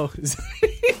don't know.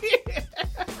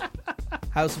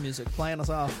 House music playing us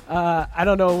off. I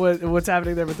don't know what's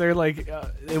happening there, but they're like,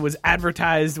 it was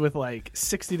advertised with like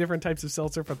 60 different types of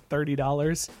seltzer for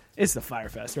 $30. It's the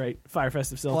Firefest, right?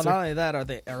 Firefest of Well, seltzer. not only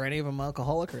that, are any of them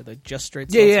alcoholic or are they just straight?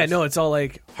 yeah, seltzers? no, it's all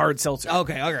like hard seltzer.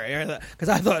 Okay. Because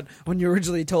I thought when you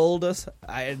originally told us,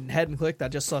 I hadn't clicked. I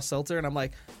just saw seltzer, and I'm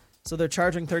like, so they're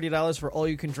charging $30 for all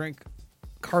you can drink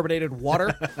carbonated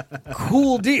water?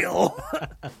 Cool deal.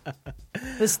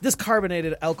 This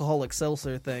carbonated alcoholic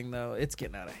seltzer thing, though, it's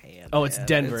getting out of hand. Oh, it's man.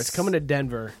 Denver. It's coming to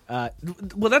Denver.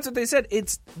 Well, that's what they said.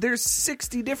 There's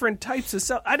 60 different types of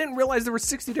seltzer. I didn't realize there were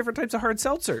 60 different types of hard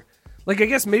seltzer. Like, I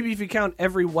guess maybe if you count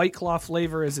every White Claw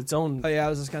flavor as its own. Oh yeah, I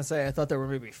was just gonna say. I thought there were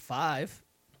maybe 5.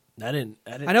 I didn't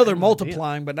I know they're I had no idea.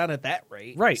 multiplying, but not at that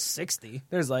rate. Right. 60.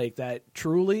 There's like that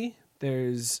Truly.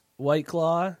 There's White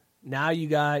Claw. Now you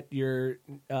got your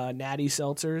natty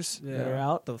seltzers that are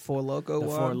out. The Four Loko The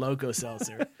one. Four Loco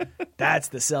seltzer. That's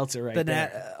the seltzer right The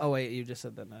there. oh wait, you just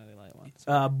said the Natty Light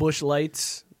one. Bush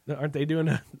Lights. Aren't they doing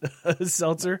a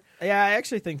seltzer? Yeah, I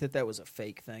actually think that was a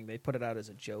fake thing. They put it out as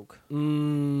a joke.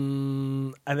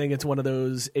 I think it's one of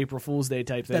those April Fool's Day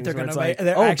type things. That they're where it's gonna like, make-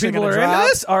 they're oh, actually people gonna are into drop?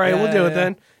 this? All right, Yeah, we'll do it yeah.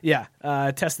 then.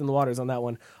 Yeah, testing the waters on that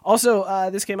one. Also,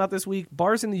 this came out this week.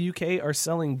 Bars in the UK are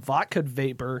selling vodka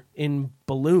vapor in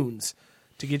balloons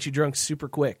to get you drunk super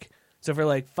quick. So for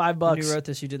like $5, When you wrote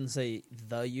this, you didn't say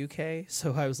the UK,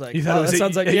 so I was like, You thought it was that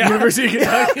sounds like University of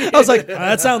Kentucky. I was like,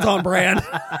 that sounds on brand.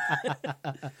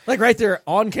 Like right there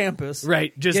on campus.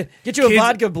 Right, just Get you a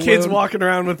vodka balloon. Kids walking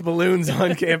around with balloons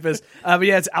on campus. But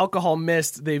yeah, it's alcohol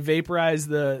mist. They vaporize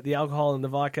the alcohol in the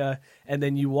vodka, and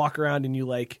then you walk around and you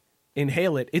like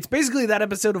inhale it. It's basically that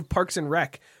episode of Parks and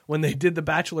Rec when they did the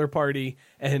bachelor party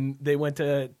and they went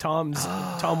to Tom's.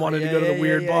 Tom wanted to go to the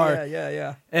weird bar.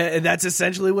 Yeah. And that's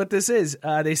essentially what this is.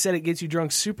 They said it gets you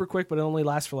drunk super quick, but it only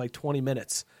lasts for like 20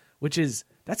 minutes, which is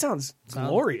that sounds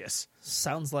glorious.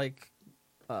 Sounds like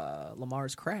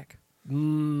Lamar's crack.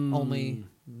 Only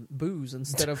booze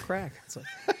instead of crack. It's like,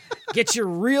 get you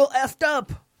real effed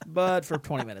up, but for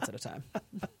 20 minutes at a time.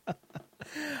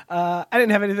 I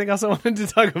didn't have anything else I wanted to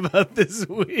talk about this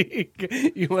week.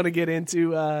 You want to get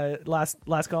into last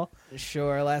call?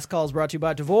 Sure. Last call is brought to you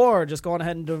by Devore. Just go on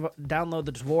ahead and download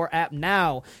the Devore app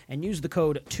now and use the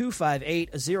code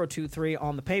 258023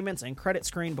 on the payments and credit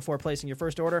screen before placing your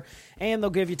first order, and they'll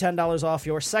give you $10 off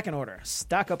your second order.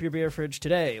 Stock up your beer fridge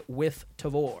today with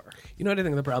Devore. You know what I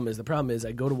think the problem is? The problem is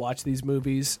I go to watch these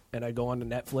movies and I go onto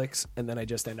Netflix and then I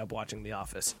just end up watching The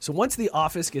Office. So once The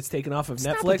Office gets taken off of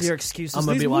Not Netflix, with your excuses. I'm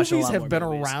going to These be watching a movies lot have more been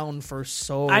movies. around for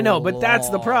so I know, but that's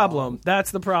the long. problem.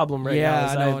 That's the problem right now. Yeah,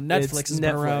 is I know. it's Netflix has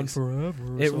been around Netflix.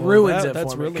 forever. It so ruins it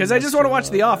that's for me really because I just want to messed watch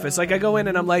up. The Office. Like I go in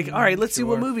and I'm like, all right, let's see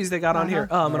what movies they got on here.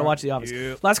 Oh, I'm going to watch The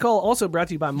Office. Last call also brought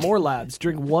to you by More Labs.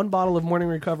 Drink one bottle of morning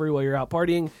recovery while you're out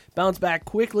partying. Bounce back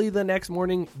quickly the next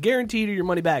morning. Guaranteed your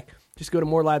money back. Just go to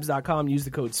morelabs.com, use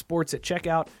the code SPORTS at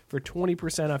checkout for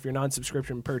 20% off your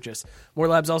non-subscription purchase. More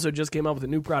Labs also just came out with a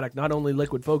new product, not only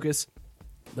Liquid Focus,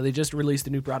 But they just released a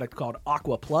new product called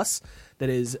Aqua Plus that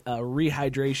is a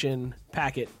rehydration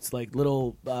packet. It's like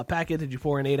little packet that you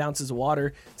pour in 8 ounces of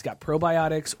water. It's got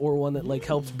probiotics or one that like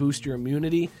helps boost your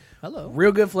immunity. Hello.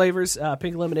 Real good flavors.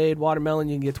 Pink lemonade, watermelon.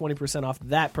 You can get 20% off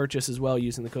that purchase as well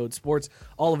using the code SPORTS.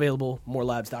 All available.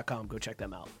 Morelabs.com. Go check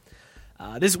them out.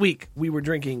 This week, we were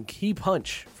drinking Key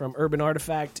Punch from Urban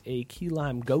Artifact, a key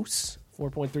lime ghost,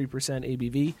 4.3%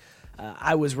 ABV.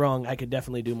 I was wrong. I could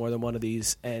definitely do more than one of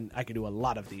these, and I could do a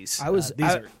lot of these.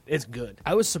 It's good.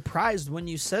 I was surprised when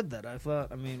you said that. I thought,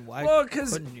 why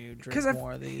couldn't you drink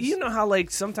more of these? You know how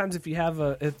like sometimes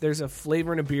if there's a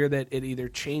flavor in a beer that it either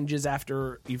changes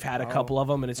after you've had a couple of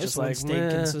them, and it's just like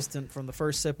stayed consistent from the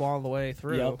first sip all the way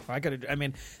through.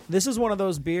 Yep. This is one of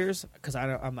those beers because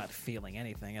I'm not feeling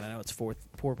anything, and I know it's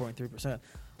 4.3%.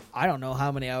 I don't know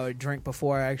how many I would drink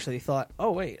before I actually thought, oh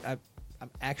wait, I'm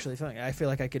actually feeling it. I feel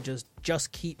like I could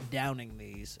just keep downing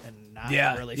these and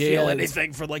not really feel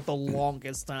anything for like the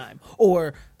longest time.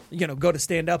 Or, go to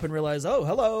stand up and realize, oh,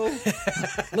 hello.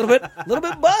 a little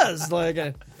bit buzzed. Like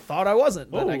I thought I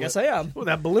wasn't, but I guess I am. Oh,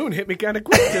 that balloon hit me kind of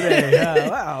quick today.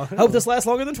 Wow. Hope this lasts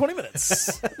longer than 20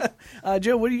 minutes.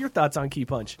 Joe, what are your thoughts on Key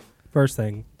Punch? First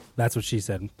thing, that's what she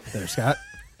said there, Scott.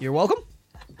 You're welcome.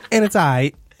 And it's all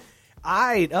right.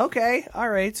 Okay, all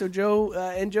right. So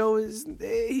Joe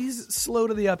he's slow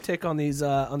to the uptick on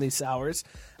these sours.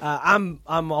 I'm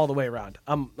all the way around.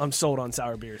 I'm sold on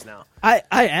sour beers now. I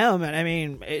am,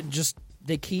 and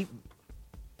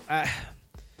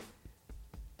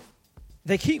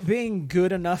they keep being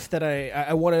good enough that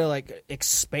I want to like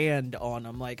expand on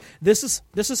them. Like this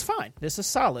is fine. This is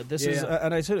solid. This is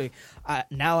and I totally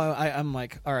now I'm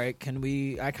like, all right,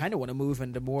 I kind of want to move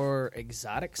into more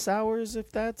exotic sours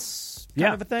if that's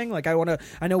kind of a thing. Like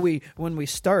I know when we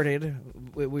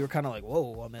started we were kind of like,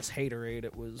 whoa, on this Haterade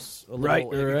it was a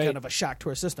little kind of a shock to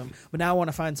our system. But now I want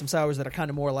to find some sours that are kind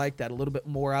of more like that, a little bit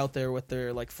more out there with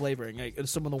their like flavoring. Like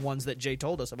some of the ones that Jay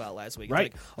told us about last week.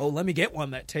 Right. Like, oh, let me get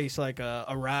one that tastes like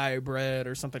a rye bread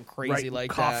or something crazy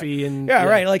like coffee that. And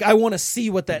right. Like I want to see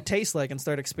what that tastes like and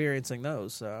start experiencing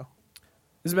those. So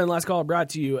this has been Last Call, brought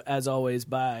to you as always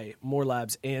by More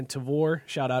Labs and Tavour.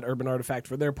 Shout out Urban Artifact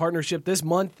for their partnership this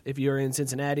month. If you're in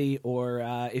Cincinnati or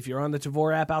if you're on the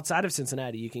Tavour app outside of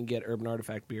Cincinnati, you can get Urban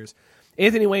Artifact beers.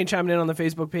 Anthony Wayne chiming in on the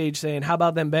Facebook page saying, "How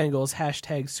about them Bengals?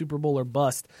 # Super Bowl or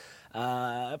bust."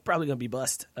 Probably going to be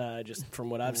bust, just from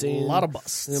what I've seen. A lot of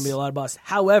busts. It's going to be a lot of busts.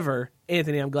 However,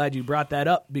 Anthony, I'm glad you brought that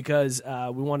up because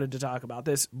we wanted to talk about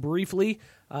this briefly.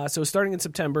 So starting in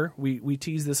September, we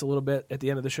teased this a little bit at the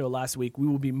end of the show last week. We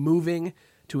will be moving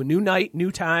to a new night, new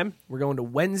time. We're going to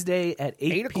Wednesday at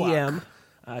 8 p.m.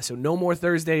 So no more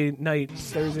Thursdays.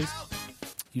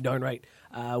 You darn right.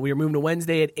 We are moving to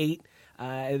Wednesday at 8.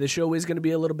 The show is going to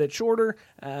be a little bit shorter.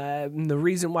 The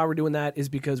reason why we're doing that is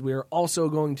because we are also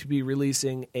going to be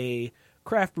releasing a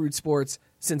Craft Brewed Sports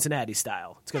Cincinnati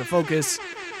style. It's going to focus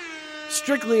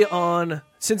strictly on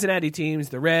Cincinnati teams,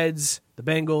 the Reds, the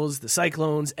Bengals, the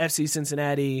Cyclones, FC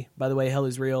Cincinnati. By the way, hell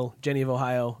is real. Jenny of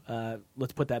Ohio.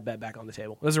 Let's put that bet back on the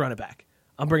table. Let's run it back.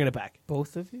 I'm bringing it back.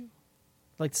 Both of you?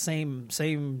 Like same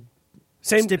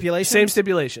stipulations? Same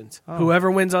stipulations. Oh. Whoever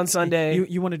wins on Sunday.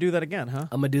 You want to do that again, huh?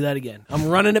 I'm going to do that again. I'm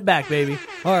running it back, baby.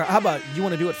 Or how about you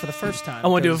want to do it for the first time? I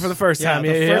want to do it for the first time.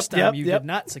 The first time you did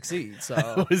not succeed. So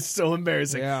that was so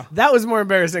embarrassing. Yeah. That was more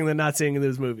embarrassing than not seeing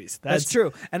those movies. That's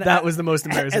true. And that was the most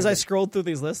embarrassing. As I scrolled through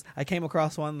these lists, I came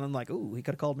across one and I'm like, ooh, he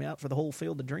could have called me out for the whole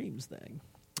Field of Dreams thing.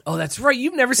 Oh, that's right.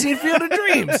 You've never seen Field of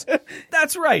Dreams.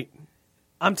 That's right.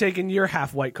 I'm taking your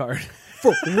half-white card.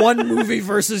 For one movie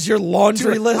versus your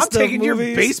laundry list I'm taking of movies.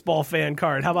 Your baseball fan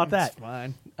card. How about that?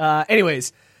 Fine.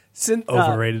 Anyways.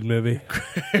 Overrated movie.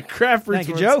 Craft Brewed Thank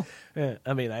you, Joe.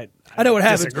 I know what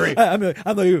happens. Disagree. I know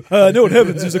what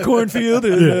happens. There's a cornfield,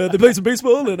 and they play some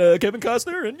baseball, and Kevin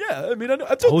Costner, and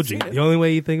I told you. The only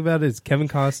way you think about it is Kevin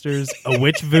Costner's a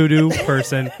witch voodoo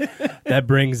person that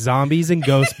brings zombies and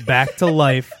ghosts back to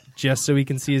life just so he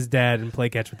can see his dad and play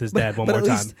catch with his dad one more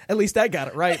time. At least I got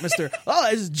it right, Mr. Oh,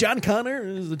 this is John Connor,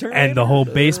 is the Terminator. And the whole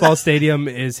baseball stadium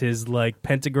is his like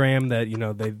pentagram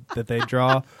that they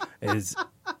draw. Is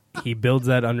he builds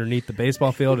that underneath the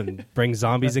baseball field and brings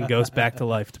zombies and ghosts back to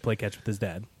life to play catch with his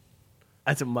dad.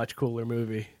 That's a much cooler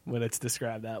movie when it's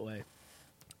described that way.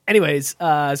 Anyways,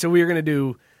 so we are going to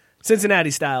do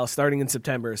Cincinnati style starting in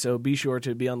September, so be sure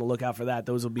to be on the lookout for that.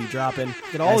 Those will be dropping.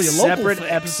 Get all your local separate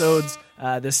flicks. Episodes.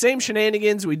 The same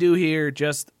shenanigans we do here,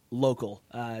 just local.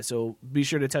 So be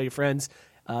sure to tell your friends,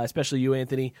 especially you,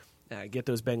 Anthony. Get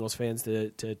those Bengals fans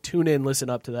to tune in,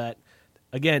 listen up to that.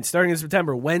 Again, starting in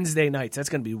September, Wednesday nights. That's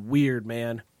going to be weird,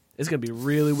 man. It's going to be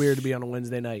really weird to be on a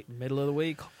Wednesday night. Middle of the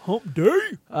week, hump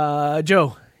day.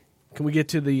 Joe, Can we get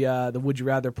to the Would You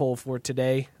Rather poll for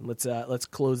today? Let's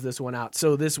close this one out.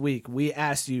 So this week we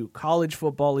asked you, college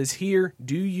football is here.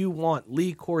 Do you want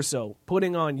Lee Corso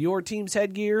putting on your team's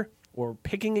headgear or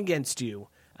picking against you?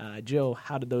 Joe,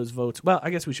 how did those votes? Well, I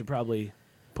guess we should probably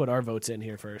put our votes in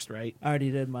here first, right? I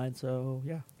already did mine, so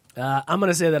yeah. I'm going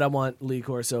to say that I want Lee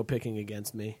Corso picking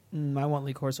against me. I want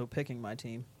Lee Corso picking my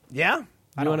team. Yeah?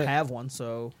 I don't have one,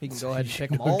 so he can go ahead and pick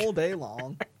them all day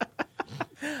long.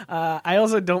 I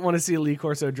also don't want to see Lee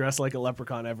Corso dressed like a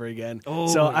leprechaun ever again. Oh,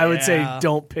 so I would say yeah.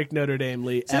 don't pick Notre Dame,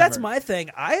 Lee. See, that's my thing.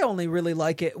 I only really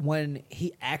like it when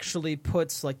he actually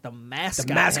puts like the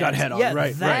mascot head on. Yeah,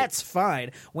 right, that's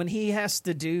fine. When he has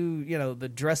to do, the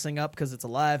dressing up because it's a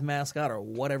live mascot or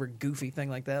whatever goofy thing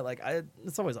like that,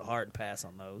 it's always a hard pass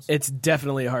on those. It's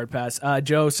definitely a hard pass.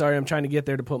 Joe, sorry, I'm trying to get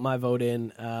there to put my vote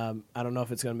in. I don't know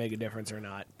if it's going to make a difference or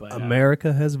not. But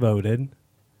America has voted.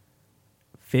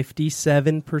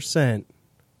 57%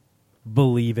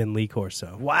 believe in Lee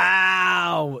Corso.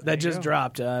 Wow, that just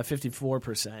dropped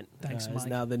 54%. Thanks, is Mike.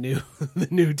 now the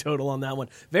new total on that one.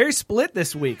 Very split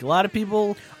this week. A lot of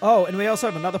people. Oh, and we also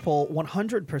have another poll.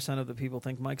 100% of the people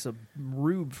think Mike's a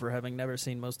rube for having never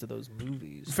seen most of those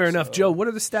movies. Fair enough, Joe. What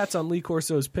are the stats on Lee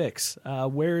Corso's picks?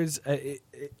 Where is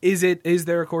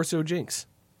there a Corso jinx?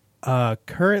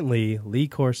 Currently, Lee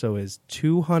Corso is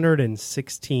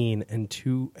 216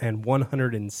 and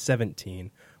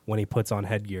 117 when he puts on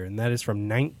headgear, and that is from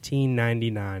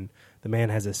 1999. The man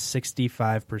has a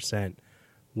 65%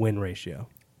 win ratio.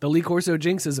 The Lee Corso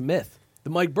jinx is a myth.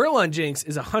 The Mike Burlon jinx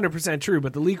is 100% true,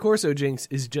 but the Lee Corso jinx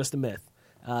is just a myth.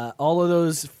 All of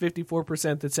those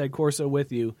 54% that said Corso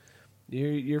with you,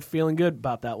 you're feeling good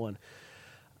about that one.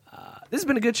 This has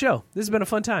been a good show. This has been a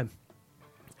fun time.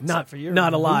 Not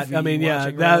a lot. I mean, yeah,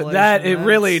 that it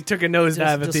really took a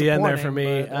nosedive at the end there for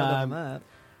me. I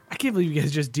can't believe you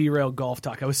guys just derailed golf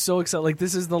talk. I was so excited. Like,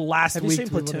 this is the last week. Have you seen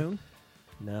Platoon?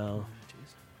 No.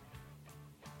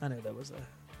 I knew that was a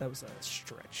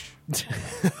stretch.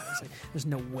 There's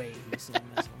no way he's seen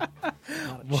this one.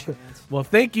 Not a chance. Well,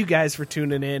 thank you guys for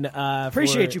tuning in.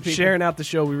 Appreciate you people sharing out the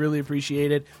show. We really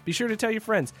appreciate it. Be sure to tell your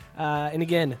friends. And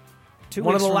again, 2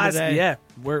 one weeks of the from last. today. Yeah,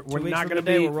 we're not going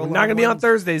to be on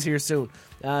Thursdays here soon.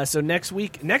 So next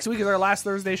week is our last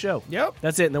Thursday show. Yep,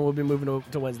 that's it, and then we'll be moving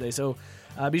to Wednesday. So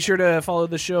be sure to follow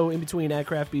the show in between at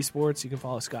Craft B Sports. You can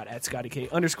follow Scott at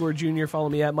ScottyK_Jr. Follow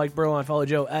me at Mike Burlon. Follow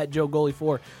Joe at Joe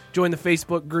Goalie4. Join the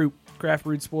Facebook group, Craft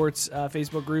Brewed Sports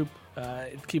Facebook group.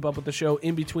 Keep up with the show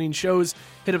in between shows.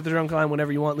 Hit up the drunk line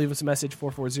whenever you want. Leave us a message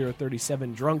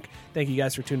 440-37-DRUNK. Thank you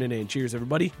guys for tuning in. Cheers,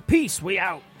 everybody. Peace. We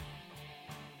out.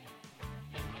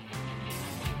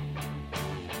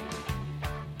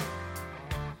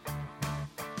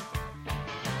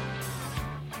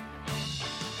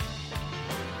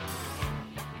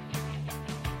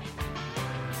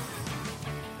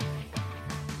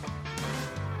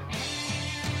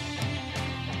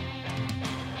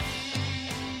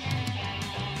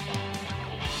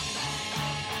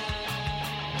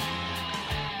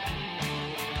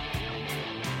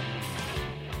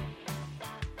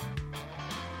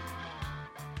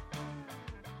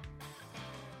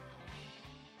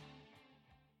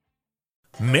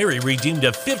 Mary redeemed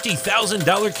a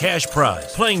 $50,000 cash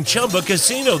prize playing Chumba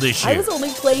Casino this year. I was only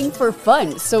playing for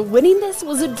fun, so winning this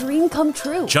was a dream come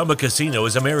true. Chumba Casino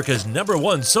is America's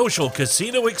 #1 social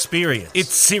casino experience.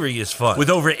 It's serious fun. With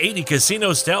over 80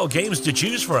 casino-style games to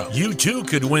choose from, you too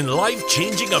could win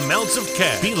life-changing amounts of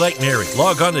cash. Be like Mary.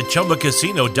 Log on to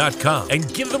ChumbaCasino.com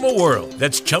and give them a whirl.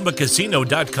 That's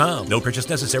ChumbaCasino.com. No purchase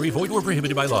necessary. Void where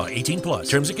prohibited by law. 18+.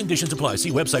 Terms and conditions apply. See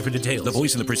website for details. The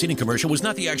voice in the preceding commercial was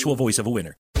not the actual voice of a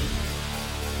winner.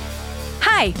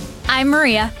 Hi, I'm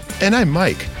Maria. And I'm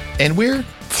Mike. And we're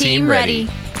Team Ready.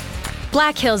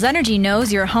 Black Hills Energy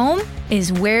knows your home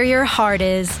is where your heart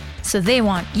is, so they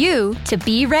want you to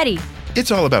be ready.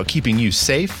 It's all about keeping you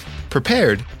safe,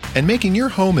 prepared, and making your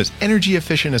home as energy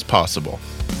efficient as possible.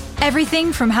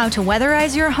 Everything from how to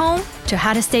weatherize your home to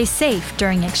how to stay safe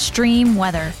during extreme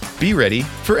weather. Be ready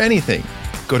for anything.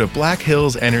 Go to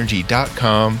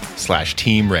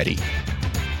blackhillsenergy.com/teamready.